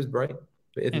the future is bright.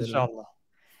 Inshallah.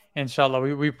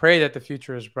 We pray that the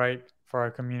future is bright for our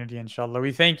community, inshallah.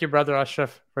 We thank you, Brother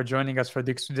Ashraf, for joining us for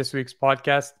this week's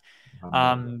podcast.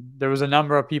 There was a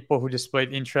number of people who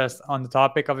displayed interest on the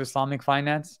topic of Islamic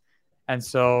finance. And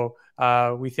so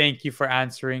we thank you for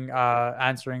answering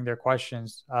their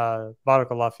questions.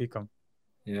 Barakallah fikum.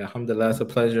 Yeah, alhamdulillah, it's a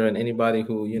pleasure. And anybody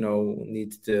who,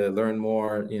 needs to learn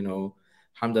more,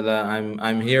 alhamdulillah,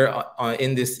 I'm here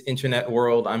in this internet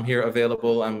world. I'm here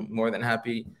available. I'm more than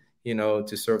happy,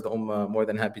 to serve the ummah, more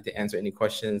than happy to answer any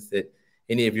questions that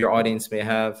any of your audience may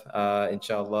have,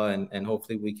 inshallah. And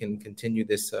hopefully we can continue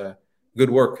this good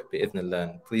work,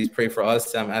 bi'idhnillah. Please pray for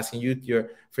us. I'm asking you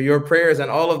for your prayers, and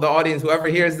all of the audience, whoever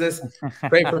hears this,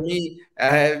 pray for me,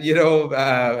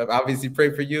 obviously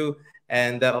pray for you,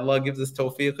 and that Allah gives us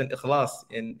tawfiq and ikhlas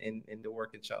in the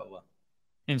work, inshallah.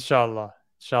 Inshallah.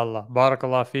 Inshallah.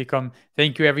 Barakallah fikum.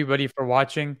 Thank you everybody for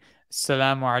watching.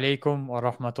 Assalamu alaikum wa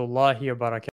rahmatullahi wa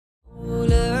barakatuh.